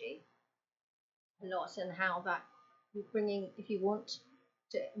energy a lot, and how that you're bringing, if you want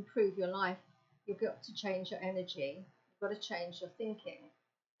to improve your life, you've got to change your energy, you've got to change your thinking.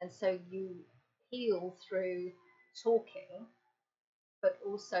 And so you heal through talking, but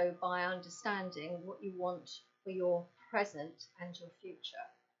also by understanding what you want for your present and your future.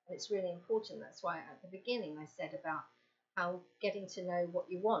 And it's really important. That's why at the beginning I said about how getting to know what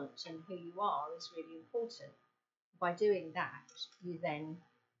you want and who you are is really important. By doing that, you then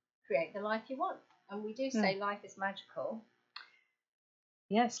create the life you want. And we do say life is magical.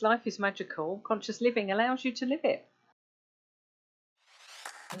 Yes, life is magical. Conscious living allows you to live it.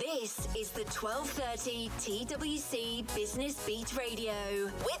 This is the 12:30 TWC Business Beat Radio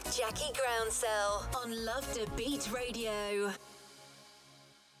with Jackie Groundsell on Love to Beat Radio.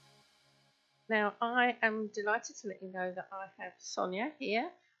 Now, I am delighted to let you know that I have Sonia here.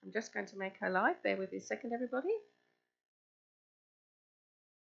 I'm just going to make her live. Bear with me a second, everybody.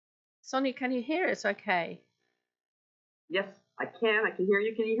 Sonia, can you hear us okay? Yes, I can. I can hear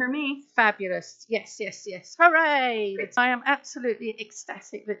you. Can you hear me? Fabulous. Yes. Hooray! I am absolutely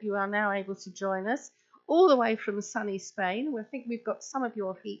ecstatic that you are now able to join us all the way from sunny Spain. I think we've got some of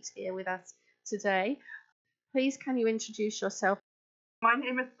your heat here with us today. Please, can you introduce yourself? My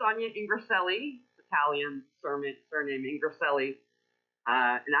name is Sonia Ingriselli, Italian surname Ingriselli,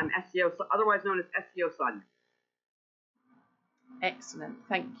 and I'm SEO, otherwise known as SEO Sonia. Excellent,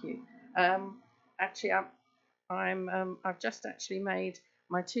 thank you. Actually, I've just actually made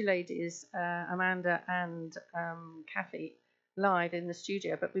my two ladies, Amanda and Kathy, live in the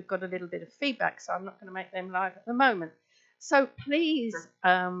studio, but we've got a little bit of feedback, so I'm not going to make them live at the moment. So please,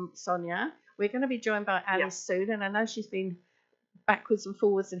 Sonia, we're going to be joined by Alice soon, and I know she's been backwards and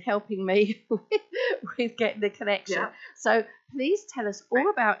forwards and helping me with getting the connection. So please tell us all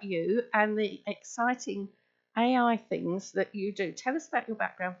about you and the exciting AI things that you do. Tell us about your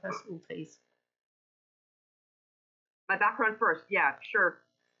background first of all, please. My background first, yeah, sure.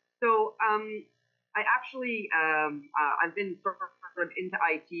 So I actually, I've been sort of into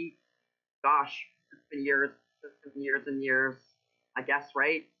IT, gosh, it's been years and years, I guess,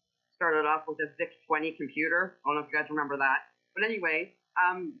 right? Started off with a VIC-20 computer. I don't know if you guys remember that. But anyway,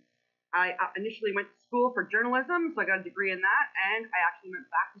 I initially went to school for journalism, so I got a degree in that, and I actually went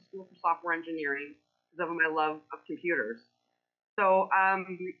back to school for software engineering because of my love of computers. So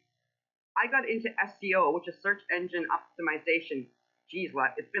I got into SEO, which is Search Engine Optimisation. Geez,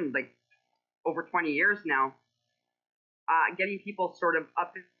 it's been like over 20 years now. Getting people sort of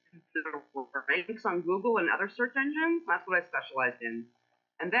up into the ranks on Google and other search engines, that's what I specialized in.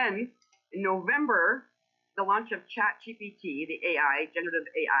 And then in November, the launch of ChatGPT, the AI, generative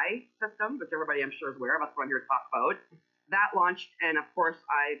AI system, which everybody I'm sure is aware of, that's what I'm here to talk about, that launched, and of course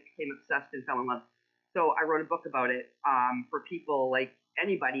I became obsessed and fell in love. So I wrote a book about it for people, like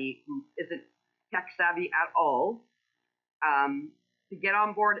anybody who isn't tech savvy at all, to get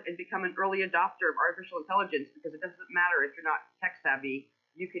on board and become an early adopter of artificial intelligence, because it doesn't matter if you're not tech savvy,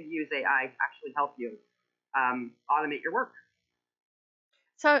 you can use AI to actually help you automate your work.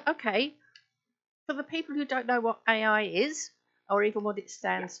 So, okay, for the people who don't know what AI is, or even what it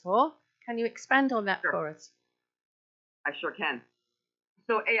stands for, can you expand on that for us? I sure can.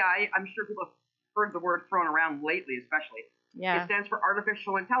 So AI, I'm sure people have heard the word thrown around lately, especially. Yeah. It stands for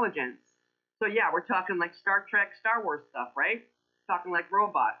artificial intelligence. So yeah, we're talking like Star Trek, Star Wars stuff, right? Talking like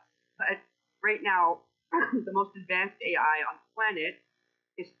robots. But right now, the most advanced AI on the planet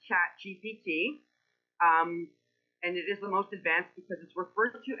is ChatGPT. And it is the most advanced because it's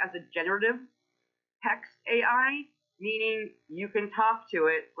referred to as a generative text AI, meaning you can talk to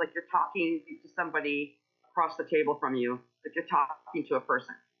it like you're talking to somebody across the table from you, like you're talking to a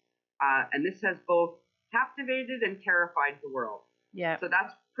person. And this has both captivated and terrified the world. Yeah. So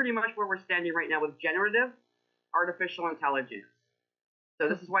that's pretty much where we're standing right now with generative artificial intelligence. So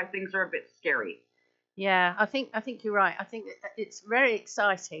this is why things are a bit scary. Yeah, I think you're right. I think it's very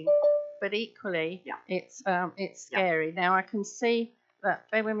exciting, but equally, it's scary. Now I can see that.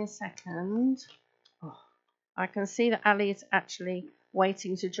 Bear with me a second. Oh, I can see that Ali is actually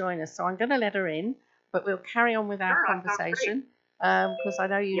waiting to join us, so I'm going to let her in. But we'll carry on with our conversation because I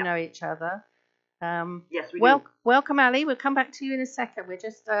know you know each other. Yes, we do. Welcome, Ali. We'll come back to you in a second. We're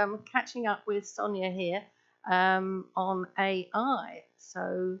just catching up with Sonia here on AI.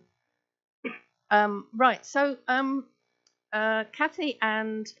 So. Right, so Kathy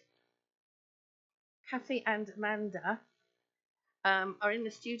and Amanda are in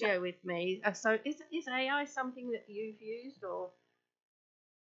the studio with me. So is AI something that you've used or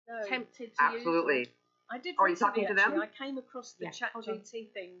tempted to use? Absolutely. I did. Are you talking to them? I came across the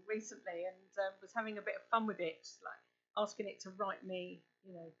ChatGPT thing recently and was having a bit of fun with it, just like asking it to write me,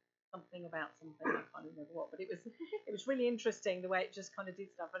 something about something. I can't remember what, but it was really interesting the way it just kind of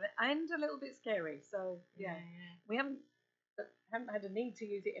did stuff and a little bit scary. So we haven't had a need to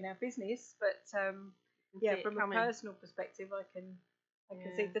use it in our business, but from a personal perspective, I can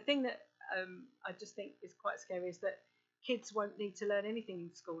see the thing that I just think is quite scary is that kids won't need to learn anything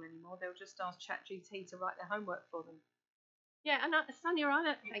in school anymore. They'll just ask ChatGPT to write their homework for them. Yeah, and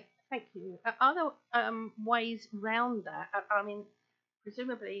Sonia, thank you. Are there ways round that? I mean,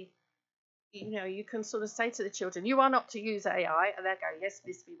 presumably, you can sort of say to the children, you are not to use AI, and they'll go, yes,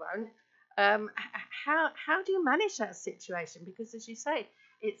 this we won't. How do you manage that situation? Because as you say,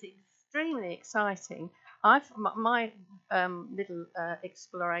 it's extremely exciting. My little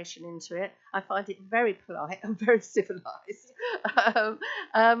exploration into it, I find it very polite and very civilized. But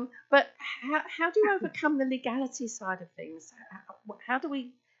how do you overcome the legality side of things? How do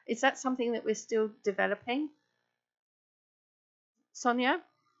we? Is that something that we're still developing? Sonia?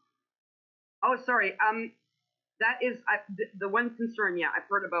 Oh, sorry. That is the one concern. Yeah, I've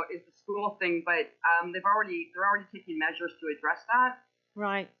heard about is the school thing, but they're already taking measures to address that.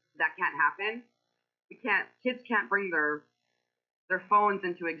 Right. That can't happen. Kids can't bring their phones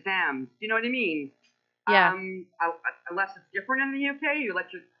into exams. Do you know what I mean? Yeah. Unless it's different in the UK, you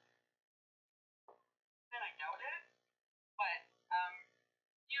let your. Then I doubt it. But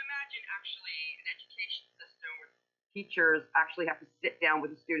do you imagine actually an education system where teachers actually have to sit down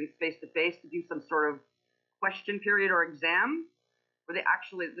with the students face to face to do some sort of question period or exam, where the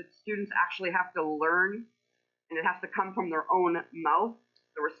students actually have to learn, and it has to come from their own mouth.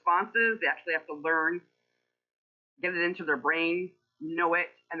 The responses, they actually have to learn, get it into their brain, know it,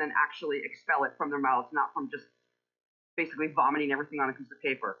 and then actually expel it from their mouths, not from just basically vomiting everything on a piece of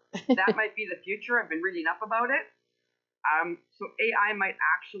paper. That might be the future. I've been reading up about it. So AI might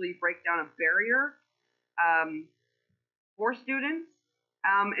actually break down a barrier for students.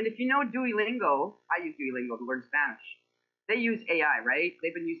 And if you know Duolingo, I use Duolingo to learn Spanish. They use AI, right?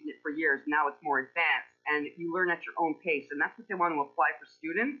 They've been using it for years. Now it's more advanced, and you learn at your own pace, and that's what they want to apply for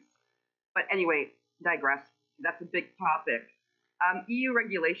students. But anyway, digress. That's a big topic. EU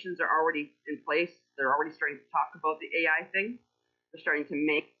regulations are already in place. They're already starting to talk about the AI thing. They're starting to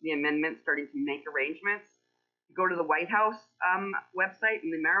make the amendments, starting to make arrangements. You go to the White House website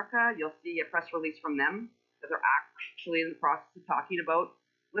in America, you'll see a press release from them that they're actually in the process of talking about.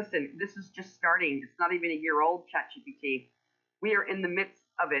 Listen, this is just starting. It's not even a year old, ChatGPT. We are in the midst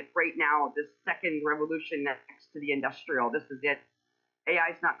of it right now, this second revolution next to the industrial. This is it.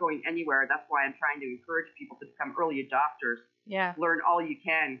 AI is not going anywhere. That's why I'm trying to encourage people to become early adopters. Yeah. Learn all you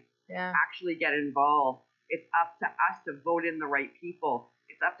can. Yeah. Actually get involved. It's up to us to vote in the right people.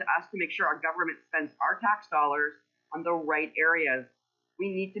 It's up to us to make sure our government spends our tax dollars on the right areas. We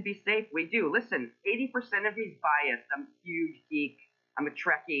need to be safe. We do. Listen, 80% of me is biased. I'm a huge geek. I'm a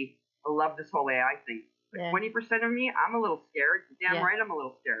Trekkie. I love this whole AI thing. But 20% of me, I'm a little scared. Damn right, I'm a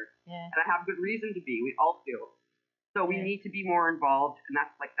little scared. Yeah. And I have good reason to be. We all do. So we need to be more involved, and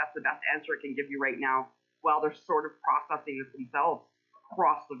that's the best answer I can give you right now. While they're sort of processing this themselves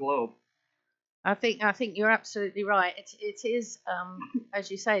across the globe. I think you're absolutely right. It is, as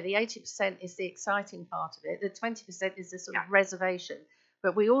you say, the 80% is the exciting part of it. The 20% is the sort of reservation.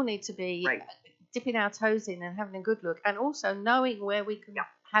 But we all need to be dipping our toes in and having a good look, and also knowing where we can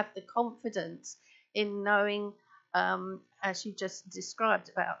have the confidence in knowing, as you just described,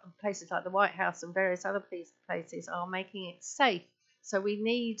 about places like the White House and various other places are making it safe. So we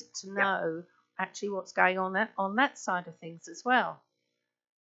need to know actually what's going on that side of things as well.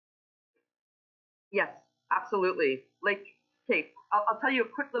 Yes, absolutely. Like, okay, I'll tell you a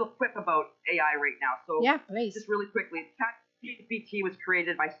quick little quip about AI right now. So please. Just really quickly, ChatGPT was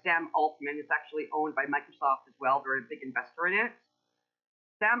created by Sam Altman. It's actually owned by Microsoft as well. They're a big investor in it.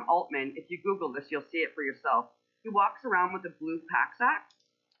 Sam Altman, if you Google this, you'll see it for yourself. He walks around with a blue pack sack,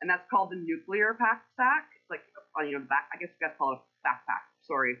 and that's called the nuclear pack sack. It's like, you know, back. I guess you guys call it a backpack.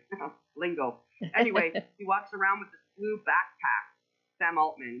 Sorry, lingo. Anyway, he walks around with this blue backpack. Sam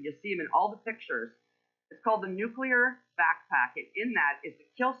Altman. You'll see him in all the pictures. It's called the nuclear backpack, and in that is the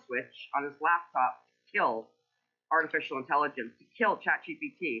kill switch on his laptop to kill artificial intelligence, to kill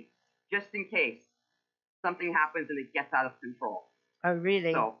ChatGPT, just in case something happens and it gets out of control. Oh,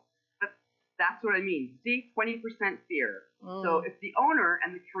 really? So that's what I mean. See, 20% fear. So if the owner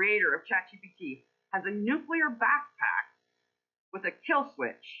and the creator of ChatGPT has a nuclear backpack with a kill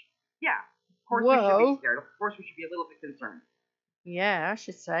switch, yeah, of course we should be scared. Of course we should be a little bit concerned. Yeah, I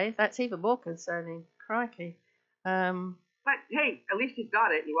should say. That's even more concerning. Crikey. But hey, at least he's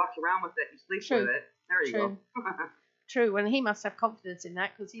got it. And he walks around with it. He sleeps with it. There you go. True. And he must have confidence in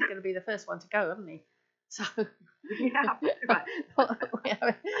that because he's going to be the first one to go, isn't he? So yeah.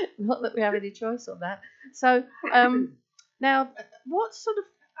 not that we have any choice on that. So now, what sort of?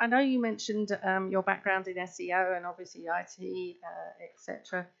 I know you mentioned your background in SEO and obviously IT,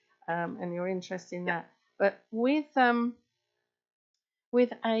 etc., and your interest in that. But with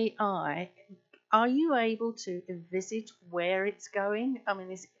AI, are you able to envisage where it's going? I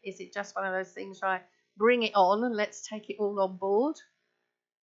mean, is it just one of those things like bring it on and let's take it all on board?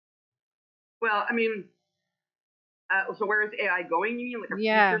 Well, I mean, so where is AI going? You mean like a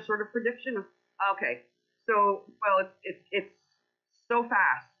future sort of prediction? Okay. So, well, it's so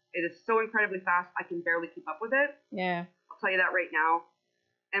fast. It is so incredibly fast. I can barely keep up with it. Yeah. I'll tell you that right now.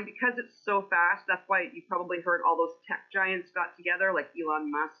 And because it's so fast, that's why you probably heard all those tech giants got together, like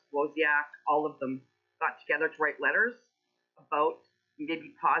Elon Musk, Wozniak, all of them got together to write letters about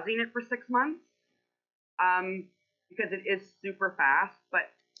maybe pausing it for 6 months, because it is super fast.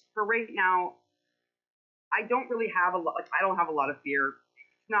 But for right now, I don't really have a lot. Like, I don't have a lot of fear.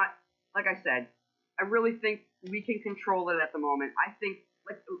 It's not, like I said, I really think we can control it at the moment. I think,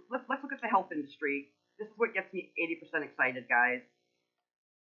 like, let's look at the health industry. This is what gets me 80% excited, guys.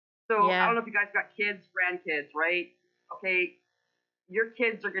 So I don't know if you guys got kids, grandkids, right? Okay, your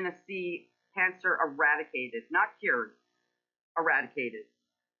kids are going to see cancer eradicated, not cured, eradicated.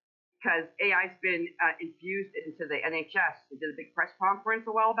 Because AI's been infused into the NHS. They did a big press conference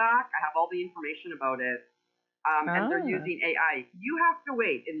a while back. I have all the information about it. And they're using AI. You have to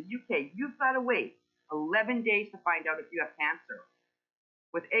wait. In the UK, you've got to wait 11 days to find out if you have cancer.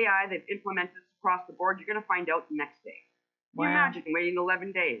 With AI, they've implemented this across the board. You're going to find out the next day. Can you imagine waiting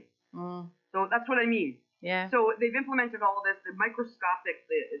 11 days? So that's what I mean. Yeah. So they've implemented all of this. They're microscopic.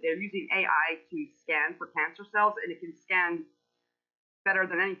 They're using AI to scan for cancer cells, and it can scan better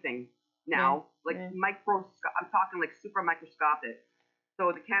than anything now. I'm talking like super microscopic.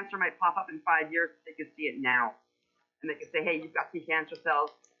 So the cancer might pop up in 5 years, but they can see it now. And they can say, hey, you've got some cancer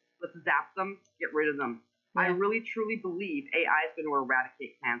cells. Let's zap them, get rid of them. I really, truly believe AI is going to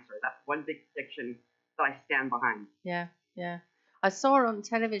eradicate cancer. That's one big prediction that I stand behind. Yeah, yeah. I saw on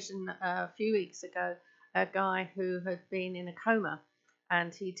television a few weeks ago a guy who had been in a coma,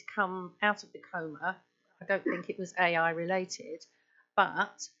 and he'd come out of the coma. I don't think it was AI related,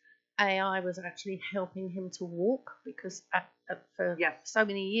 but AI was actually helping him to walk because for so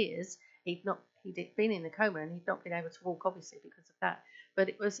many years he'd been in the coma and he'd not been able to walk, obviously because of that. But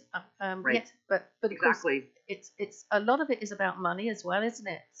it was right. But exactly. It's a lot of it is about money as well, isn't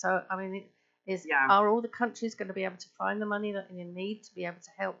it? So I mean, are all the countries going to be able to find the money that they need to be able to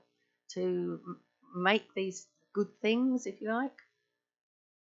help to make these good things, if you like?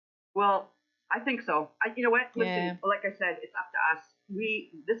 Well, I think so. You know what? Listen, like I said, it's up to us.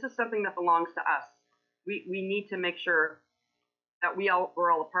 This is something that belongs to us. We need to make sure that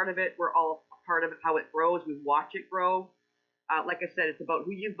we're all a part of it. We're all a part of it, how it grows. We watch it grow. Like I said, it's about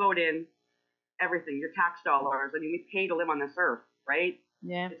who you vote in, everything, your tax dollars. I mean, we pay to live on this earth, right?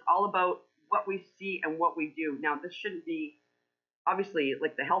 Yeah. It's all about what we see and what we do. Now, this shouldn't be, obviously,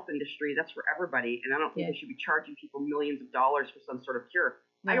 like the health industry, that's for everybody. And I don't think they should be charging people millions of dollars for some sort of cure.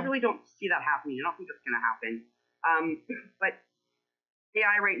 I really don't see that happening. I don't think that's going to happen. But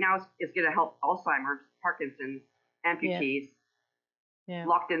AI right now is going to help Alzheimer's, Parkinson's, amputees,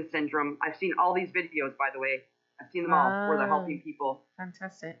 locked-in syndrome. I've seen all these videos, by the way. I've seen them all where they're helping people.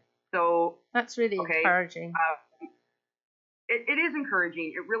 Fantastic. So that's really encouraging. It is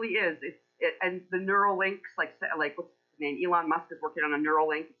encouraging. It really is. And the neural links, like what's his name? Elon Musk is working on a neural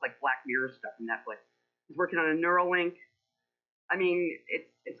link. It's like Black Mirror stuff on Netflix. He's working on a neural link. I mean,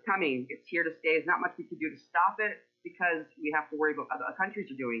 it's coming. It's here to stay. There's not much we can do to stop it because we have to worry about what other countries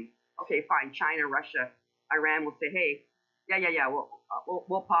are doing. Okay, fine. China, Russia, Iran will say, hey, Yeah.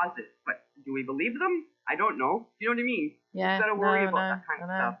 We'll pause it. But do we believe them? I don't know. You know what I mean? Yeah. You've got to worry about that kind of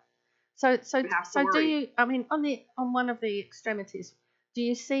stuff. So do you? I mean, on one of the extremities, do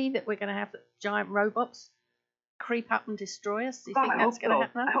you see that we're going to have giant robots creep up and destroy us? Do you think that's going to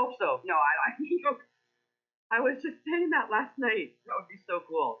happen? I hope so. No, I was just saying that last night. That would be so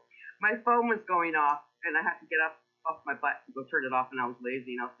cool. My phone was going off, and I had to get up off my butt to go turn it off, and I was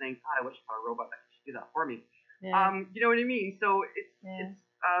lazy, and I was saying, God, I wish I had a robot that could do that for me. Yeah. You know what I mean? So it's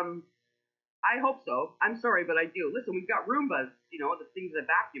I hope so. I'm sorry, but I do. Listen, we've got Roombas, the things that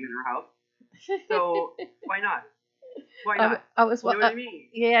vacuum in our house. So why not? Why not? I was. You know what I mean?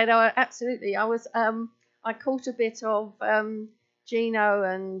 Yeah, no, absolutely. I was. I caught a bit of Gino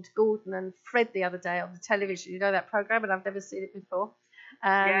and Gordon and Fred the other day on the television. You know that program, and I've never seen it before.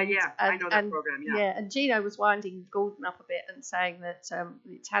 I know that program. Yeah. And Gino was winding Gordon up a bit and saying that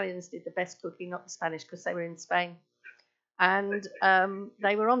the Italians did the best cooking, not the Spanish, because they were in Spain. And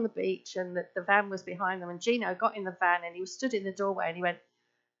they were on the beach, and the van was behind them. And Gino got in the van, and he was stood in the doorway, and he went,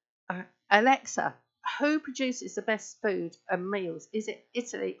 Alexa, who produces the best food and meals? Is it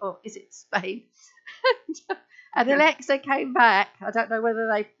Italy or is it Spain? And Alexa came back. I don't know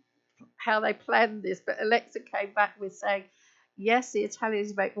how they planned this, but Alexa came back with saying, yes, the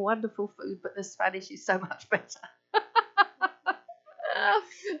Italians make wonderful food, but the Spanish is so much better.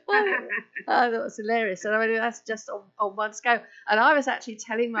 That was hilarious. And I mean, that's just on one scale. And I was actually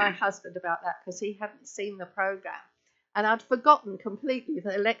telling my husband about that because he hadn't seen the program. And I'd forgotten completely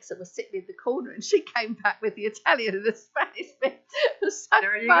that Alexa was sitting in the corner, and she came back with the Italian and the Spanish bit. It was so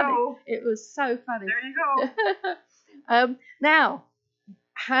there you funny. Go. It was so funny. There you go. Now,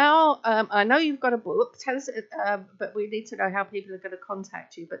 how? I know you've got a book. Tell us, but we need to know how people are going to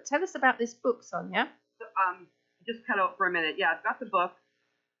contact you. But tell us about this book, Sonia. So, just cut out for a minute. Yeah, I've got the book.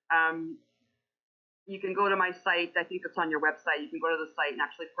 You can go to my site. I think it's on your website. You can go to the site and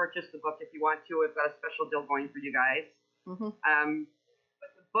actually purchase the book if you want to. I've got a special deal going for you guys. Mm-hmm.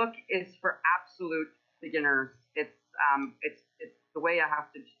 But the book is for absolute beginners. It's the way I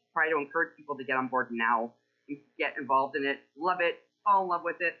have to try to encourage people to get on board now and get involved in it, love it, fall in love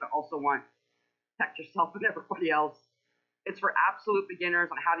with it, but also want to protect yourself and everybody else. It's for absolute beginners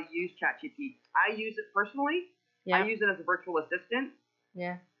on how to use ChatGPT. I use it personally. Yeah. I use it as a virtual assistant.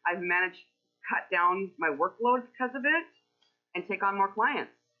 Yeah. I've managed to cut down my workload because of it and take on more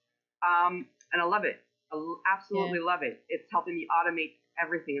clients. And I love it. I absolutely love it. It's helping me automate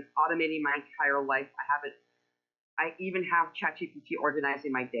everything. It's automating my entire life. I even have ChatGPT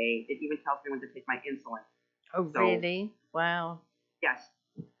organizing my day. It even tells me when to take my insulin. Oh, so, really? Wow. Yes.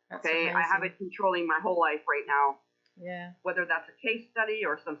 That's okay. amazing. I have it controlling my whole life right now. Yeah. Whether that's a case study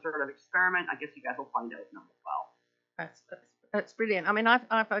or some sort of experiment, I guess you guys will find out as well. That's brilliant. I mean,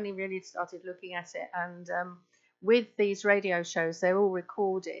 I've only really started looking at it, and with these radio shows, they're all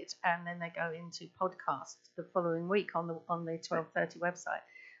recorded, and then they go into podcasts the following week on the 12:30 website.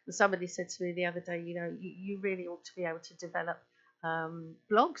 And somebody said to me the other day, you really ought to be able to develop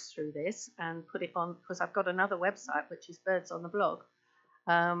blogs through this and put it on, because I've got another website which is Birds on the Blog,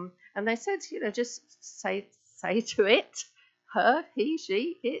 and they said, just say to it, her, he,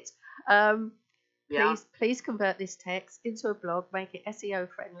 she, it. Please convert this text into a blog, make it SEO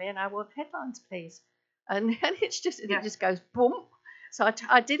friendly, and I want headlines, please. And it just goes boom. So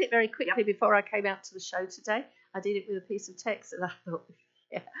I did it very quickly before I came out to the show today. I did it with a piece of text, and I thought,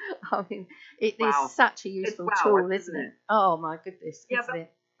 I mean, it is such a useful tool, isn't it? Oh my goodness, isn't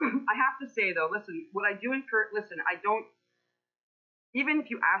it? I have to say though, listen, what I do I don't. Even if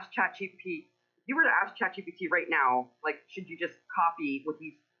you ask ChatGPT, if you were to ask ChatGPT right now, like, should you just copy what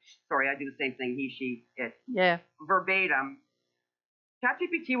he's. Sorry, I do the same thing. He, she, it. Yeah. Verbatim.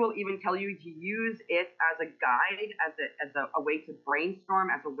 ChatGPT will even tell you to use it as a guide, as a way to brainstorm,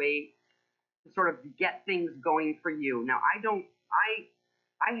 as a way to sort of get things going for you. Now, I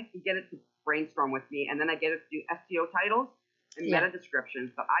get it to brainstorm with me, and then I get it to do SEO titles and meta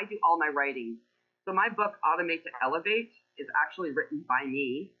descriptions, but I do all my writing. So my book, Automate to Elevate, is actually written by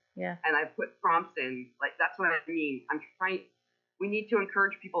me. Yeah. And I put prompts in. Like, that's what I mean. We need to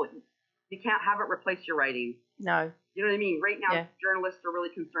encourage people. You can't have it replace your writing. No. You know what I mean? Right now, journalists are really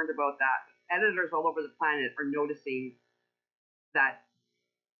concerned about that. Editors all over the planet are noticing that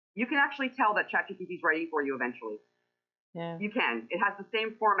you can actually tell that ChatGPT is writing for you eventually. Yeah. You can. It has the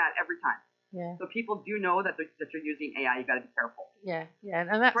same format every time. Yeah. So people do know that you're using AI. You got to be careful. Yeah. Yeah.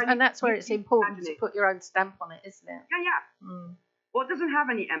 And that's where it's important to put your own stamp on it, isn't it? Yeah. Mm. Well, it doesn't have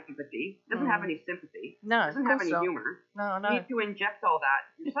any empathy. It doesn't have any sympathy. No, it doesn't have any humor. No. You need to inject all that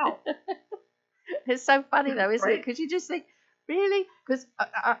yourself. It's so funny though, isn't it? Because you just think, really? Because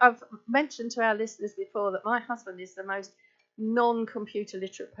I've mentioned to our listeners before that my husband is the most non-computer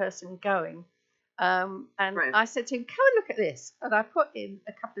literate person going. And Right. I said to him, come and look at this. And I put in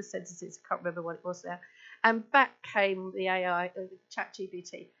a couple of sentences, I can't remember what it was now. And back came the AI,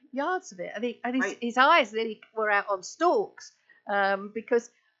 ChatGPT, yards of it. And his eyes nearly were out on stalks, because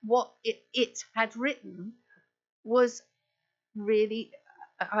what it had written was really,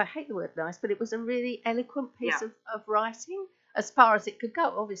 I hate the word nice, but it was a really eloquent piece of writing as far as it could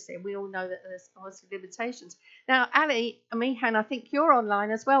go. Obviously, we all know that there's obviously limitations. Now, Ali Meehan, I think you're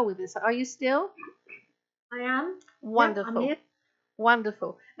online as well with us. Are you still? I am. Wonderful. Yep, I'm here.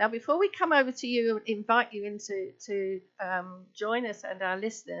 Wonderful. Now, before we come over to you and invite you to join us and our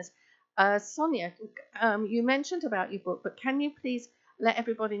listeners, Sonia, you mentioned about your book, but can you please let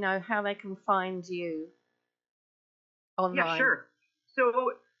everybody know how they can find you online? Yeah, sure.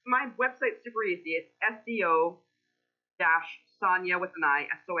 So my website's super easy. It's SEO-Sonia with an I,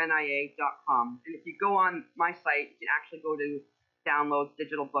 SONIA.com. And if you go on my site, you can actually go to downloads,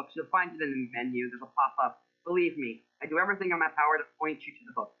 digital books. You'll find it in the menu. There's a pop-up. Believe me, I do everything in my power to point you to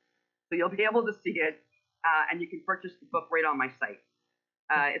the book. So you'll be able to see it, and you can purchase the book right on my site.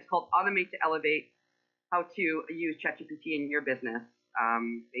 It's called Automate to Elevate, How to Use ChatGPT in Your Business.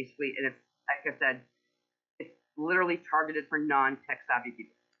 Basically, and it's, like I said, it's literally targeted for non-tech savvy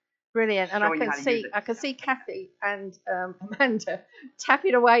people. Brilliant. And I can see Kathy and Amanda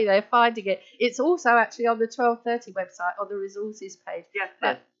tapping away there, finding it. It's also actually on the 1230 website on the resources page. Yes,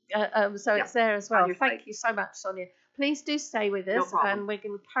 it is. So it's there as well. Thank site. you so much, Sonia. Please do stay with us, and we're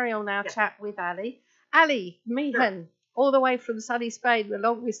going to carry on our Yes. chat with Ali. Ali Meehan, all the way from sunny Spain,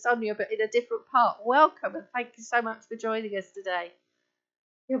 along with Sonia, but in a different part. Welcome, and thank you so much for joining us today.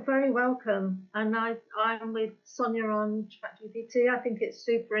 You're very welcome. And I'm with Sonia on ChatGPT. I think it's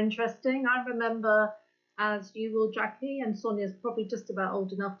super interesting. I remember, as you will, Jackie, and Sonia's probably just about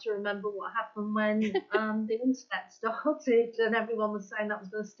old enough to remember what happened when the internet started and everyone was saying that was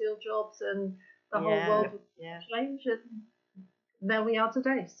going to steal jobs and the whole world would change. And there we are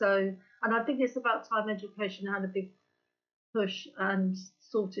today. So, and I think it's about time education had a big push and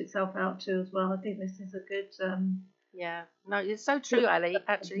sort itself out too as well. I think this is a good... No, it's so true, Ali,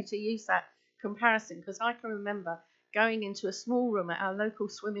 actually, to use that comparison, because I can remember going into a small room at our local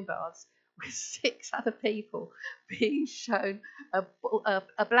swimming baths with 6 other people being shown a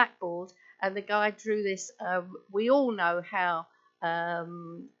blackboard, and the guy drew this. We all know how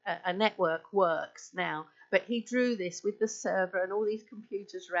a network works now, but he drew this with the server and all these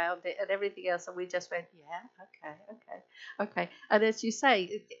computers around it and everything else, and we just went, okay. And as you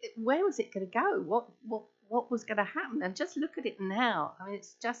say, where was it going to go? What was going to happen? And just look at it now. I mean,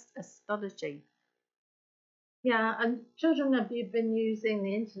 it's just astonishing. Yeah, and children have been using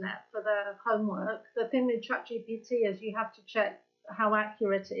the internet for their homework. The thing with ChatGPT is you have to check how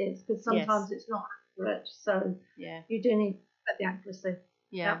accurate it is, because sometimes it's not accurate. So you do need to check the accuracy.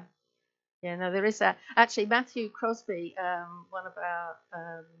 Yeah, no, there is that. Actually, Matthew Crosby, one of our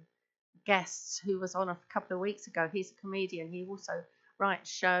guests who was on a couple of weeks ago, he's a comedian. He also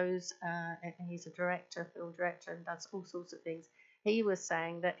writes shows, and he's a director, film director, and does all sorts of things. He was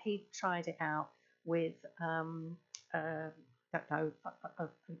saying that he tried it out with a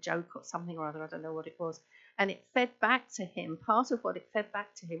joke or something or other, I don't know what it was, and it fed back to him. Part of what it fed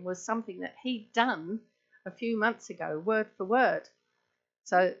back to him was something that he'd done a few months ago, word for word.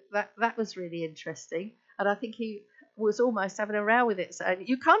 So that was really interesting, and I think he was almost having a row with it, saying,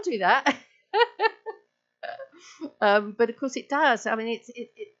 you can't do that. But of course it does. I mean,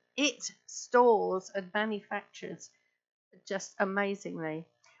 it stores and manufactures just amazingly.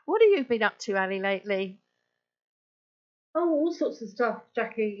 What have you been up to, Ali, lately? Oh, all sorts of stuff,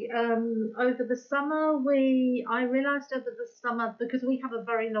 Jackie. Over the summer, I realised over the summer, because we have a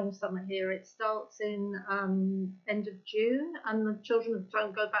very long summer here, it starts in end of June, and the children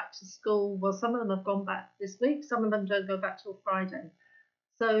don't go back to school. Well, some of them have gone back this week, some of them don't go back till Friday.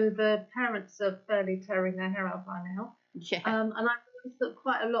 So the parents are fairly tearing their hair out by now. Yeah. And I realised that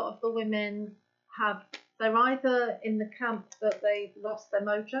quite a lot of the women they're either in the camp that they've lost their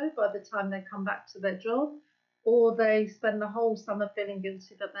mojo by the time they come back to their job, or they spend the whole summer feeling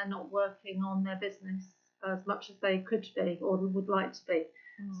guilty that they're not working on their business as much as they could be or would like to be.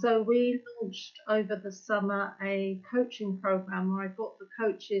 So we launched over the summer a coaching program where I got the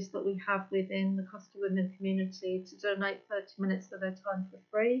coaches that we have within the Costa Women community to donate 30 minutes of their time for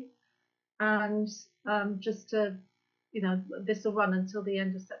free. And just to, this will run until the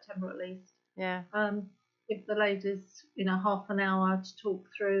end of September at least. Yeah. Give the ladies, half an hour to talk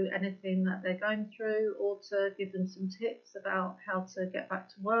through anything that they're going through, or to give them some tips about how to get back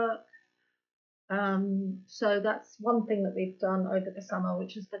to work. So that's one thing that we've done over the summer,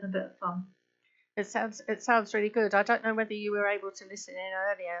 which has been a bit of fun. It sounds really good. I don't know whether you were able to listen in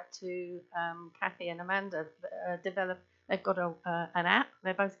earlier to Kathy and Amanda develop. They've got an app.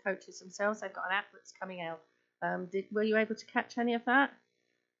 They're both coaches themselves. They've got an app that's coming out. Were you able to catch any of that?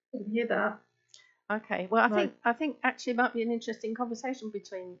 Didn't hear that. Okay. Well, No. I think actually it might be an interesting conversation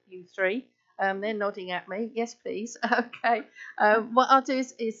between you three. They're nodding at me. Yes, please. Okay. What I'll do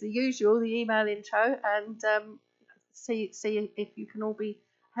is the usual, the email intro, and see if you can all be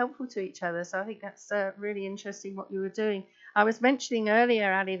helpful to each other. So I think that's really interesting what you were doing. I was mentioning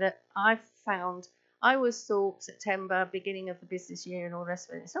earlier, Ali, that I always thought September, beginning of the business year and all the rest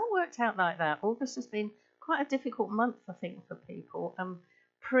of it. It's not worked out like that. August has been quite a difficult month, I think, for people.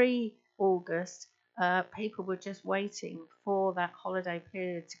 Pre-August, people were just waiting for that holiday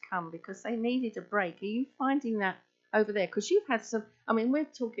period to come because they needed a break. Are you finding that over there? Because you've had some, I mean,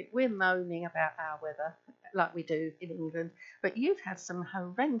 we're moaning about our weather like we do in England, but you've had some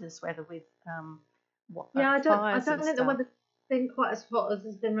horrendous weather with I fires don't and think the stuff. weather's been quite as hot as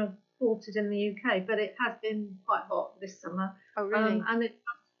has been reported in the UK, but it has been quite hot this summer. Oh, really? And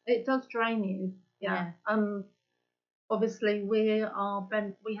it does drain you. Yeah. Obviously, we have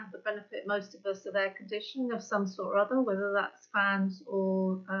the benefit, most of us, of air conditioning of some sort or other, whether that's fans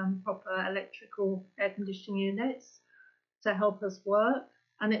or proper electrical air conditioning units to help us work.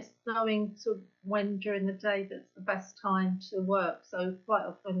 And it's knowing sort of when during the day that's the best time to work. So quite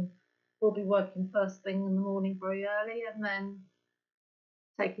often we'll be working first thing in the morning very early and then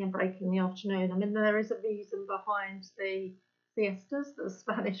taking a break in the afternoon. I mean, there is a reason behind the siestas that the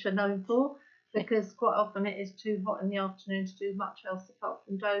Spanish are known for, because quite often it is too hot in the afternoon to do much else apart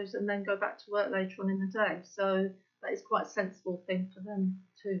from doze and then go back to work later on in the day. So that is quite a sensible thing for them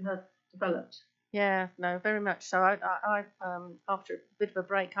to have developed. Yeah, no, very much so. I after a bit of a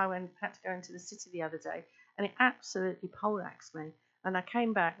break, I had to go into the city the other day, and it absolutely poleaxed me. And I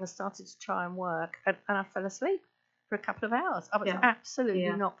came back and started to try and work, and I fell asleep for a couple of hours. I was absolutely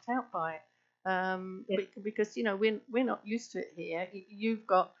knocked out by it, because we're not used to it here. You've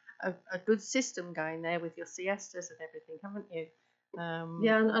got a good system going there with your siestas and everything, haven't you?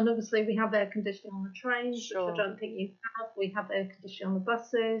 And obviously we have air conditioning on the trains, which I don't think you have. We have air conditioning on the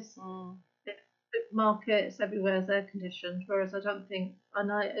buses. Supermarkets, everywhere is air conditioned, whereas I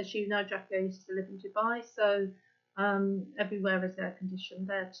know, as you know, Jackie, I used to live in Dubai, so everywhere is air conditioned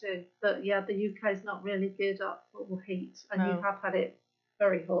there too. But yeah, the UK is not really geared up for heat, and you have had it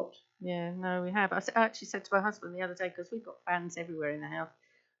very hot. Yeah, no, we have. I actually said to my husband the other day, because we've got fans everywhere in the house,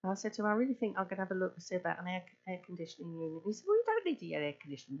 and I said to him, I really think I'm going to have a look and see about an air conditioning unit. He said, well, you don't need an air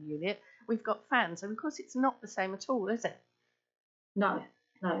conditioning unit. We've got fans, and of course it's not the same at all, is it? No,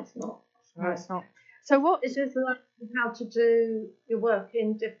 it's not. No, it's not. So what? It's just learning how to do your work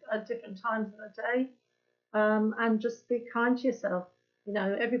at different times of the day, and just be kind to yourself.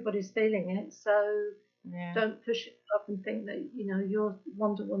 Everybody's feeling it, so don't push yourself and think that you're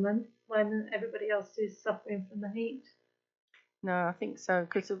Wonder Woman when everybody else is suffering from the heat. No, I think so,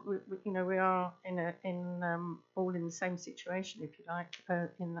 because we are all in the same situation, if you like,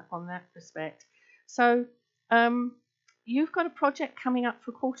 on that respect. So you've got a project coming up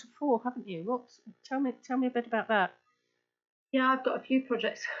for Q4, haven't you? Tell me a bit about that. Yeah, I've got a few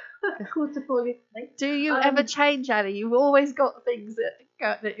projects. Q4. Do you ever change, Annie? You've always got things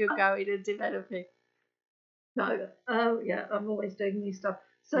that you're going and developing. No, I'm always doing new stuff.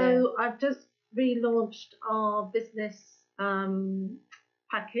 So I've just relaunched our business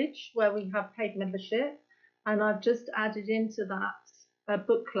package where we have paid membership, and I've just added into that a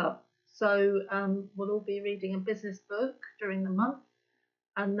book club. So we'll all be reading a business book during the month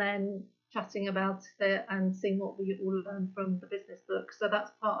and then chatting about it and seeing what we all learn from the business book. So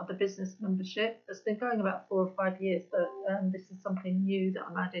that's part of the business membership. It's been going about 4 or 5 years, but this is something new that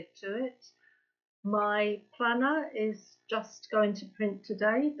I'm added to it. My planner is just going to print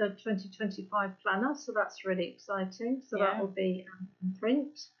today, the 2025 planner, so that's really exciting. So that will be in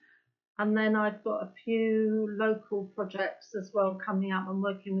print. And then I've got a few local projects as well coming up. I'm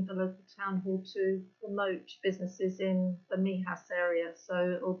working with the local town hall to promote businesses in the Meehas area. So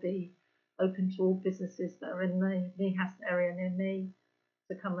it will be open to all businesses that are in the Meehas area near me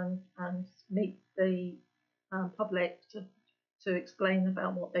to come and meet the public to explain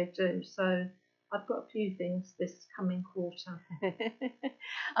about what they do. So I've got a few things this coming quarter.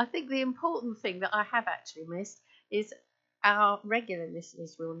 I think the important thing that I have actually missed is our regular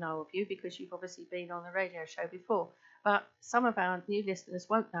listeners will know of you because you've obviously been on the radio show before, but some of our new listeners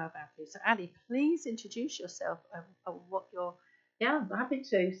won't know about you. So Ali, please introduce yourself and what you're... Yeah, I'm happy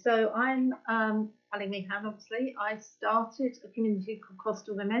to. So I'm Ali Meehan, obviously. I started a community called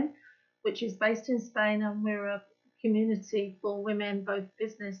Costa Women, which is based in Spain, and we're a community for women, both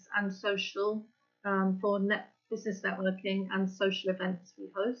business and social, for business networking and social events we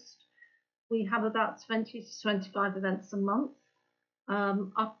host. We have about 20 to 25 events a month.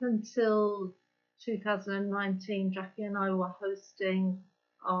 Up until 2019, Jackie and I were hosting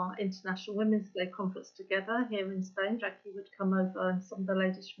our International Women's Day conference together here in Spain. Jackie would come over and some of the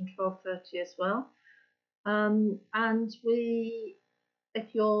ladies from 12:30 as well. And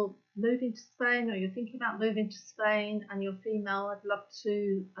if you're moving to Spain or you're thinking about moving to Spain and you're female, I'd love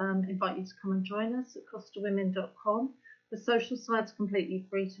to invite you to come and join us at costawomen.com. The social side's completely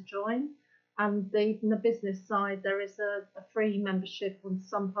free to join. And even the business side, there is a free membership on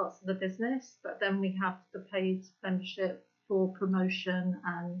some parts of the business, but then we have the paid membership for promotion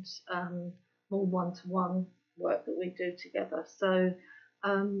and more one-to-one work that we do together. So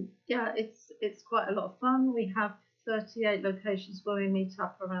it's quite a lot of fun. We have 38 locations where we meet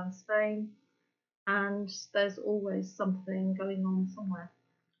up around Spain, and there's always something going on somewhere.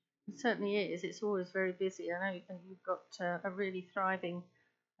 It certainly is. It's always very busy. I know you've got a really thriving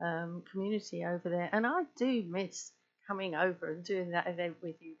community over there, and I do miss coming over and doing that event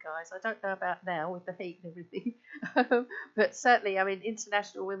with you guys. I don't know about now with the heat and everything, but certainly, I mean,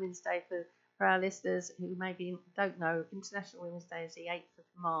 International Women's Day for our listeners who maybe don't know, International Women's Day is the 8th of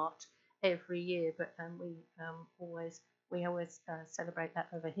March every year, but we always celebrate that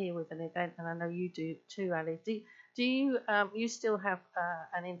over here with an event, and I know you do too, Ali. Do you still have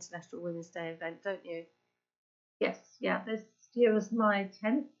an International Women's Day event, don't you? Yes, yeah. This year was my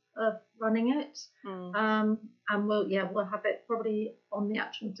 10th of running it, and we'll have it probably on the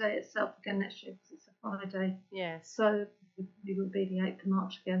actual day itself again next year because it's a Friday. Yes. So it will be the 8th of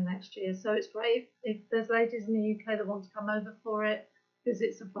March again next year. So it's great if there's ladies in the UK that want to come over for it because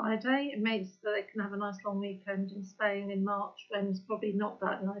it's a Friday. It means that they can have a nice long weekend in Spain in March when it's probably not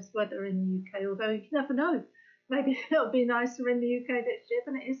that nice weather in the UK. Although you never know, maybe it'll be nicer in the UK next year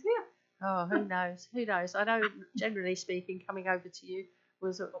than it is here. Oh, who knows? Who knows? I know, generally speaking, coming over to you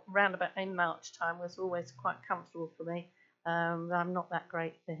was around about in March time was always quite comfortable for me. I'm not that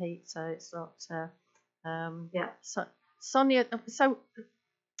great for heat, so it's not. So, Sonia,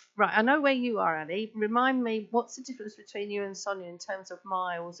 right, I know where you are, Ali. Remind me, what's the difference between you and Sonia in terms of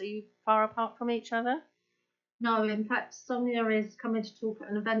miles? Are you far apart from each other? No, in fact, Sonia is coming to talk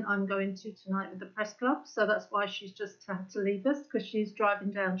at an event I'm going to tonight with the press club, so that's why she's just had to leave us because she's driving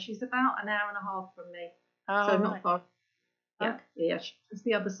down. She's about an hour and a half from me, so right. not far. Yeah, yeah, she's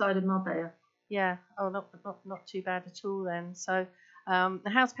the other side of Marbella. Yeah, oh, not too bad at all then. So,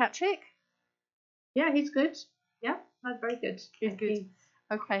 how's Patrick? Yeah, he's good. Yeah, very good. Good.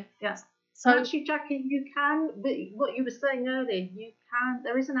 Okay. Yeah. So actually, Jackie, you can. What you were saying earlier, you can.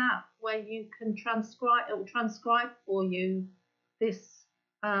 There is an app where you can transcribe. It will transcribe for you this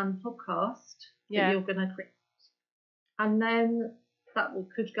podcast that you're going to create, and then that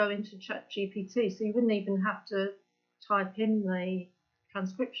could go into ChatGPT, so you wouldn't even have to type in the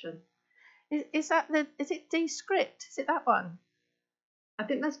transcription. Is it Descript? Is it that one? I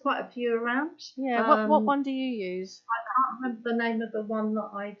think there's quite a few around. Yeah. What one do you use? I can't remember the name of the one that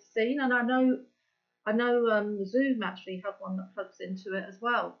I've seen, and I know Zoom actually have one that plugs into it as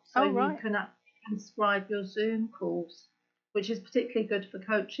well. So you can actually transcribe your Zoom calls, which is particularly good for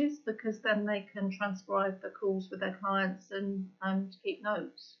coaches because then they can transcribe the calls with their clients and keep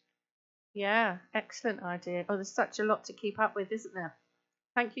notes. Yeah, excellent idea. Oh, there's such a lot to keep up with, isn't there?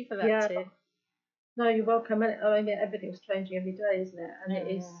 Thank you for that tip. No, you're welcome. I mean, everything's changing every day, isn't it? And it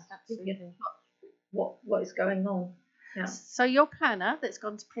is absolutely what is going on. Yeah. So your planner that's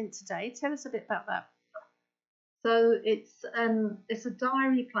gone to print today, tell us a bit about that. So it's a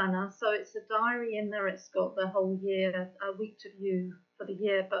diary planner. So it's a diary in there. It's got the whole year, a week to view for the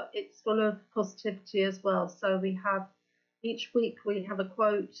year, but it's full of positivity as well. So we have each week we have a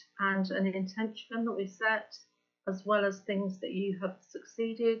quote and an intention that we set, as well as things that you have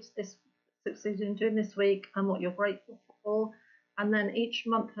succeeded in doing this week and what you're grateful for. And then each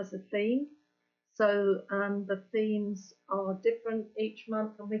month has a theme. So the themes are different each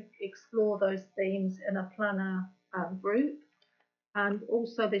month, and we explore those themes in a planner group. And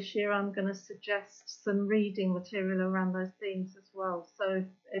also this year I'm going to suggest some reading material around those themes as well. So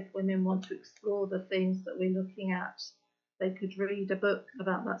if women want to explore the themes that we're looking at, they could read a book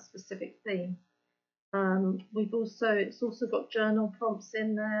about that specific theme. It's also got journal prompts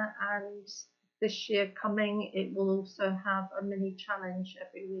in there, and this year coming it will also have a mini challenge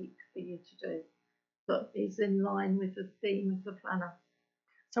every week for you to do that is in line with the theme of the planner.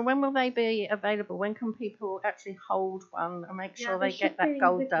 So when will they be available? When can people actually hold one and make sure they get that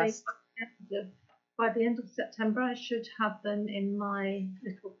gold dust? By the end of September I should have them in my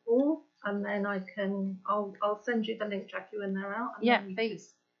little pool, and then I'll send you the link, Jackie, when they're out. And yeah,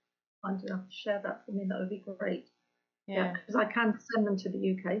 please. kind enough to share that for me, that would be great. Yeah, because I can send them to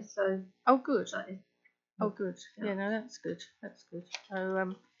the UK. So good. that is, Good. Yeah. Yeah, no, that's good. That's good.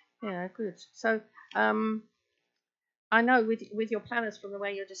 So good. So I know with your planners, from the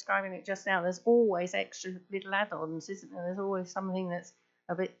way you're describing it just now, there's always extra little add-ons, isn't there? There's always something that's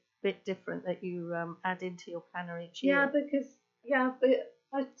a bit different that you add into your planner each year. but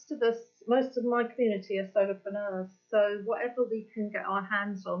most of my community are solopreneurs. So whatever we can get our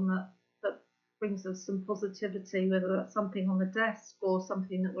hands on that brings us some positivity, whether that's something on the desk or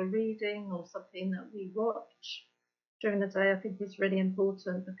something that we're reading or something that we watch during the day, I think is really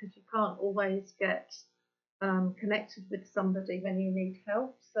important, because you can't always get connected with somebody when you need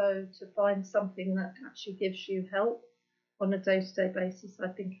help. So to find something that actually gives you help on a day-to-day basis, I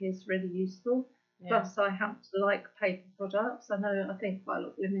think is really useful. Yeah. Plus, I happen to like paper products. I think quite a lot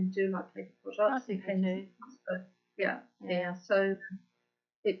of women do like paper products. I think they do. So, yeah. So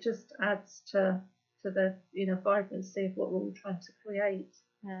it just adds to the vibrancy of what we're all trying to create.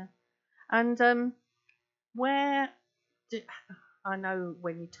 Yeah. And I know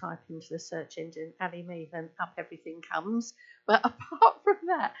when you type into the search engine Ali Meehan, up everything comes. But apart from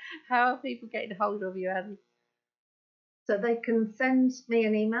that, how are people getting hold of you, Ali? So they can send me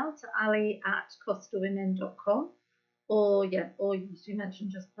an email to ali@costawomen.com, or as you mentioned,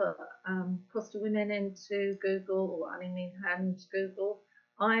 just put Costa Women into Google, or Ali Meehan into Google.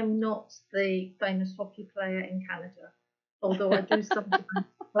 I'm not the famous hockey player in Canada, although I do sometimes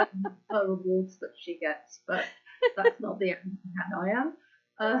play her awards that she gets, but that's not the Ali Meehan I am.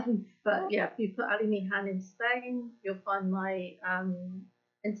 But yeah, if you put Ali Meehan in Spain, you'll find my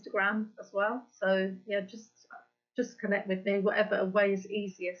Instagram as well. So yeah, just connect with me, whatever way is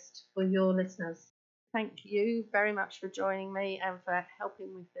easiest for your listeners. Thank you very much for joining me and for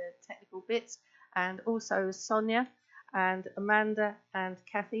helping with the technical bits. And also Sonia and Amanda and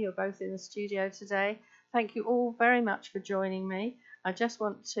Kathy are both in the studio today. Thank you all very much for joining me. I just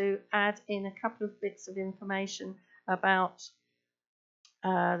want to add in a couple of bits of information about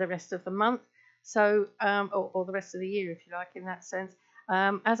the rest of the month, so or the rest of the year, if you like, in that sense.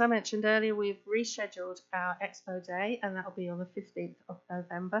 As I mentioned earlier, we've rescheduled our Expo Day, and that'll be on the 15th of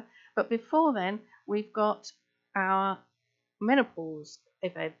November. But before then, we've got our menopause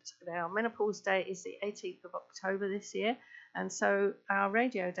event. Our menopause day is the 18th of October this year, and so our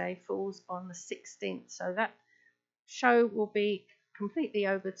radio day falls on the 16th. So that show will be completely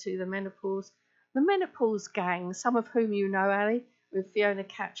over to the menopause gang, some of whom you know, Ali, with Fiona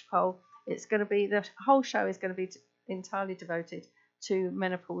Catchpole. It's going to be, the whole show is going to be entirely devoted to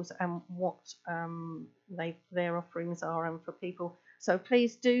menopause and what their offerings are and for people. So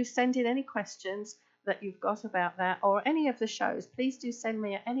please do send in any questions that you've got about that or any of the shows. Please do send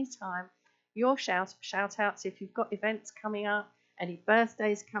me at any time your shout outs. If you've got events coming up, any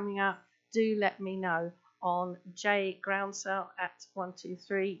birthdays coming up, do let me know on jgroundsell at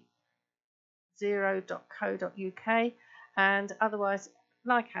 1230.co.uk. And otherwise,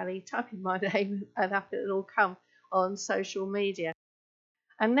 like Ali, type in my name and up it'll all come on social media.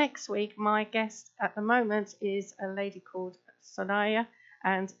 And next week, my guest at the moment is a lady called Sonia,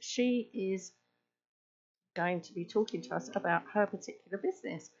 and she is going to be talking to us about her particular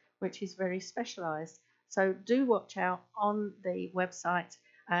business, which is very specialised. So do watch out on the website.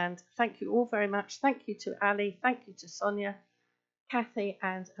 And thank you all very much. Thank you to Ali. Thank you to Sonia, Kathy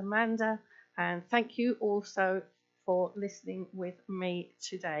and Amanda. And thank you also for listening with me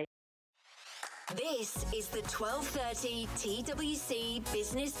today. This is the 1230 TWC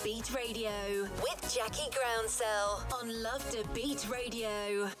Business Beat Radio with Jackie Groundsell on Love to Beat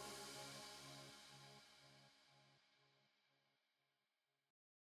Radio.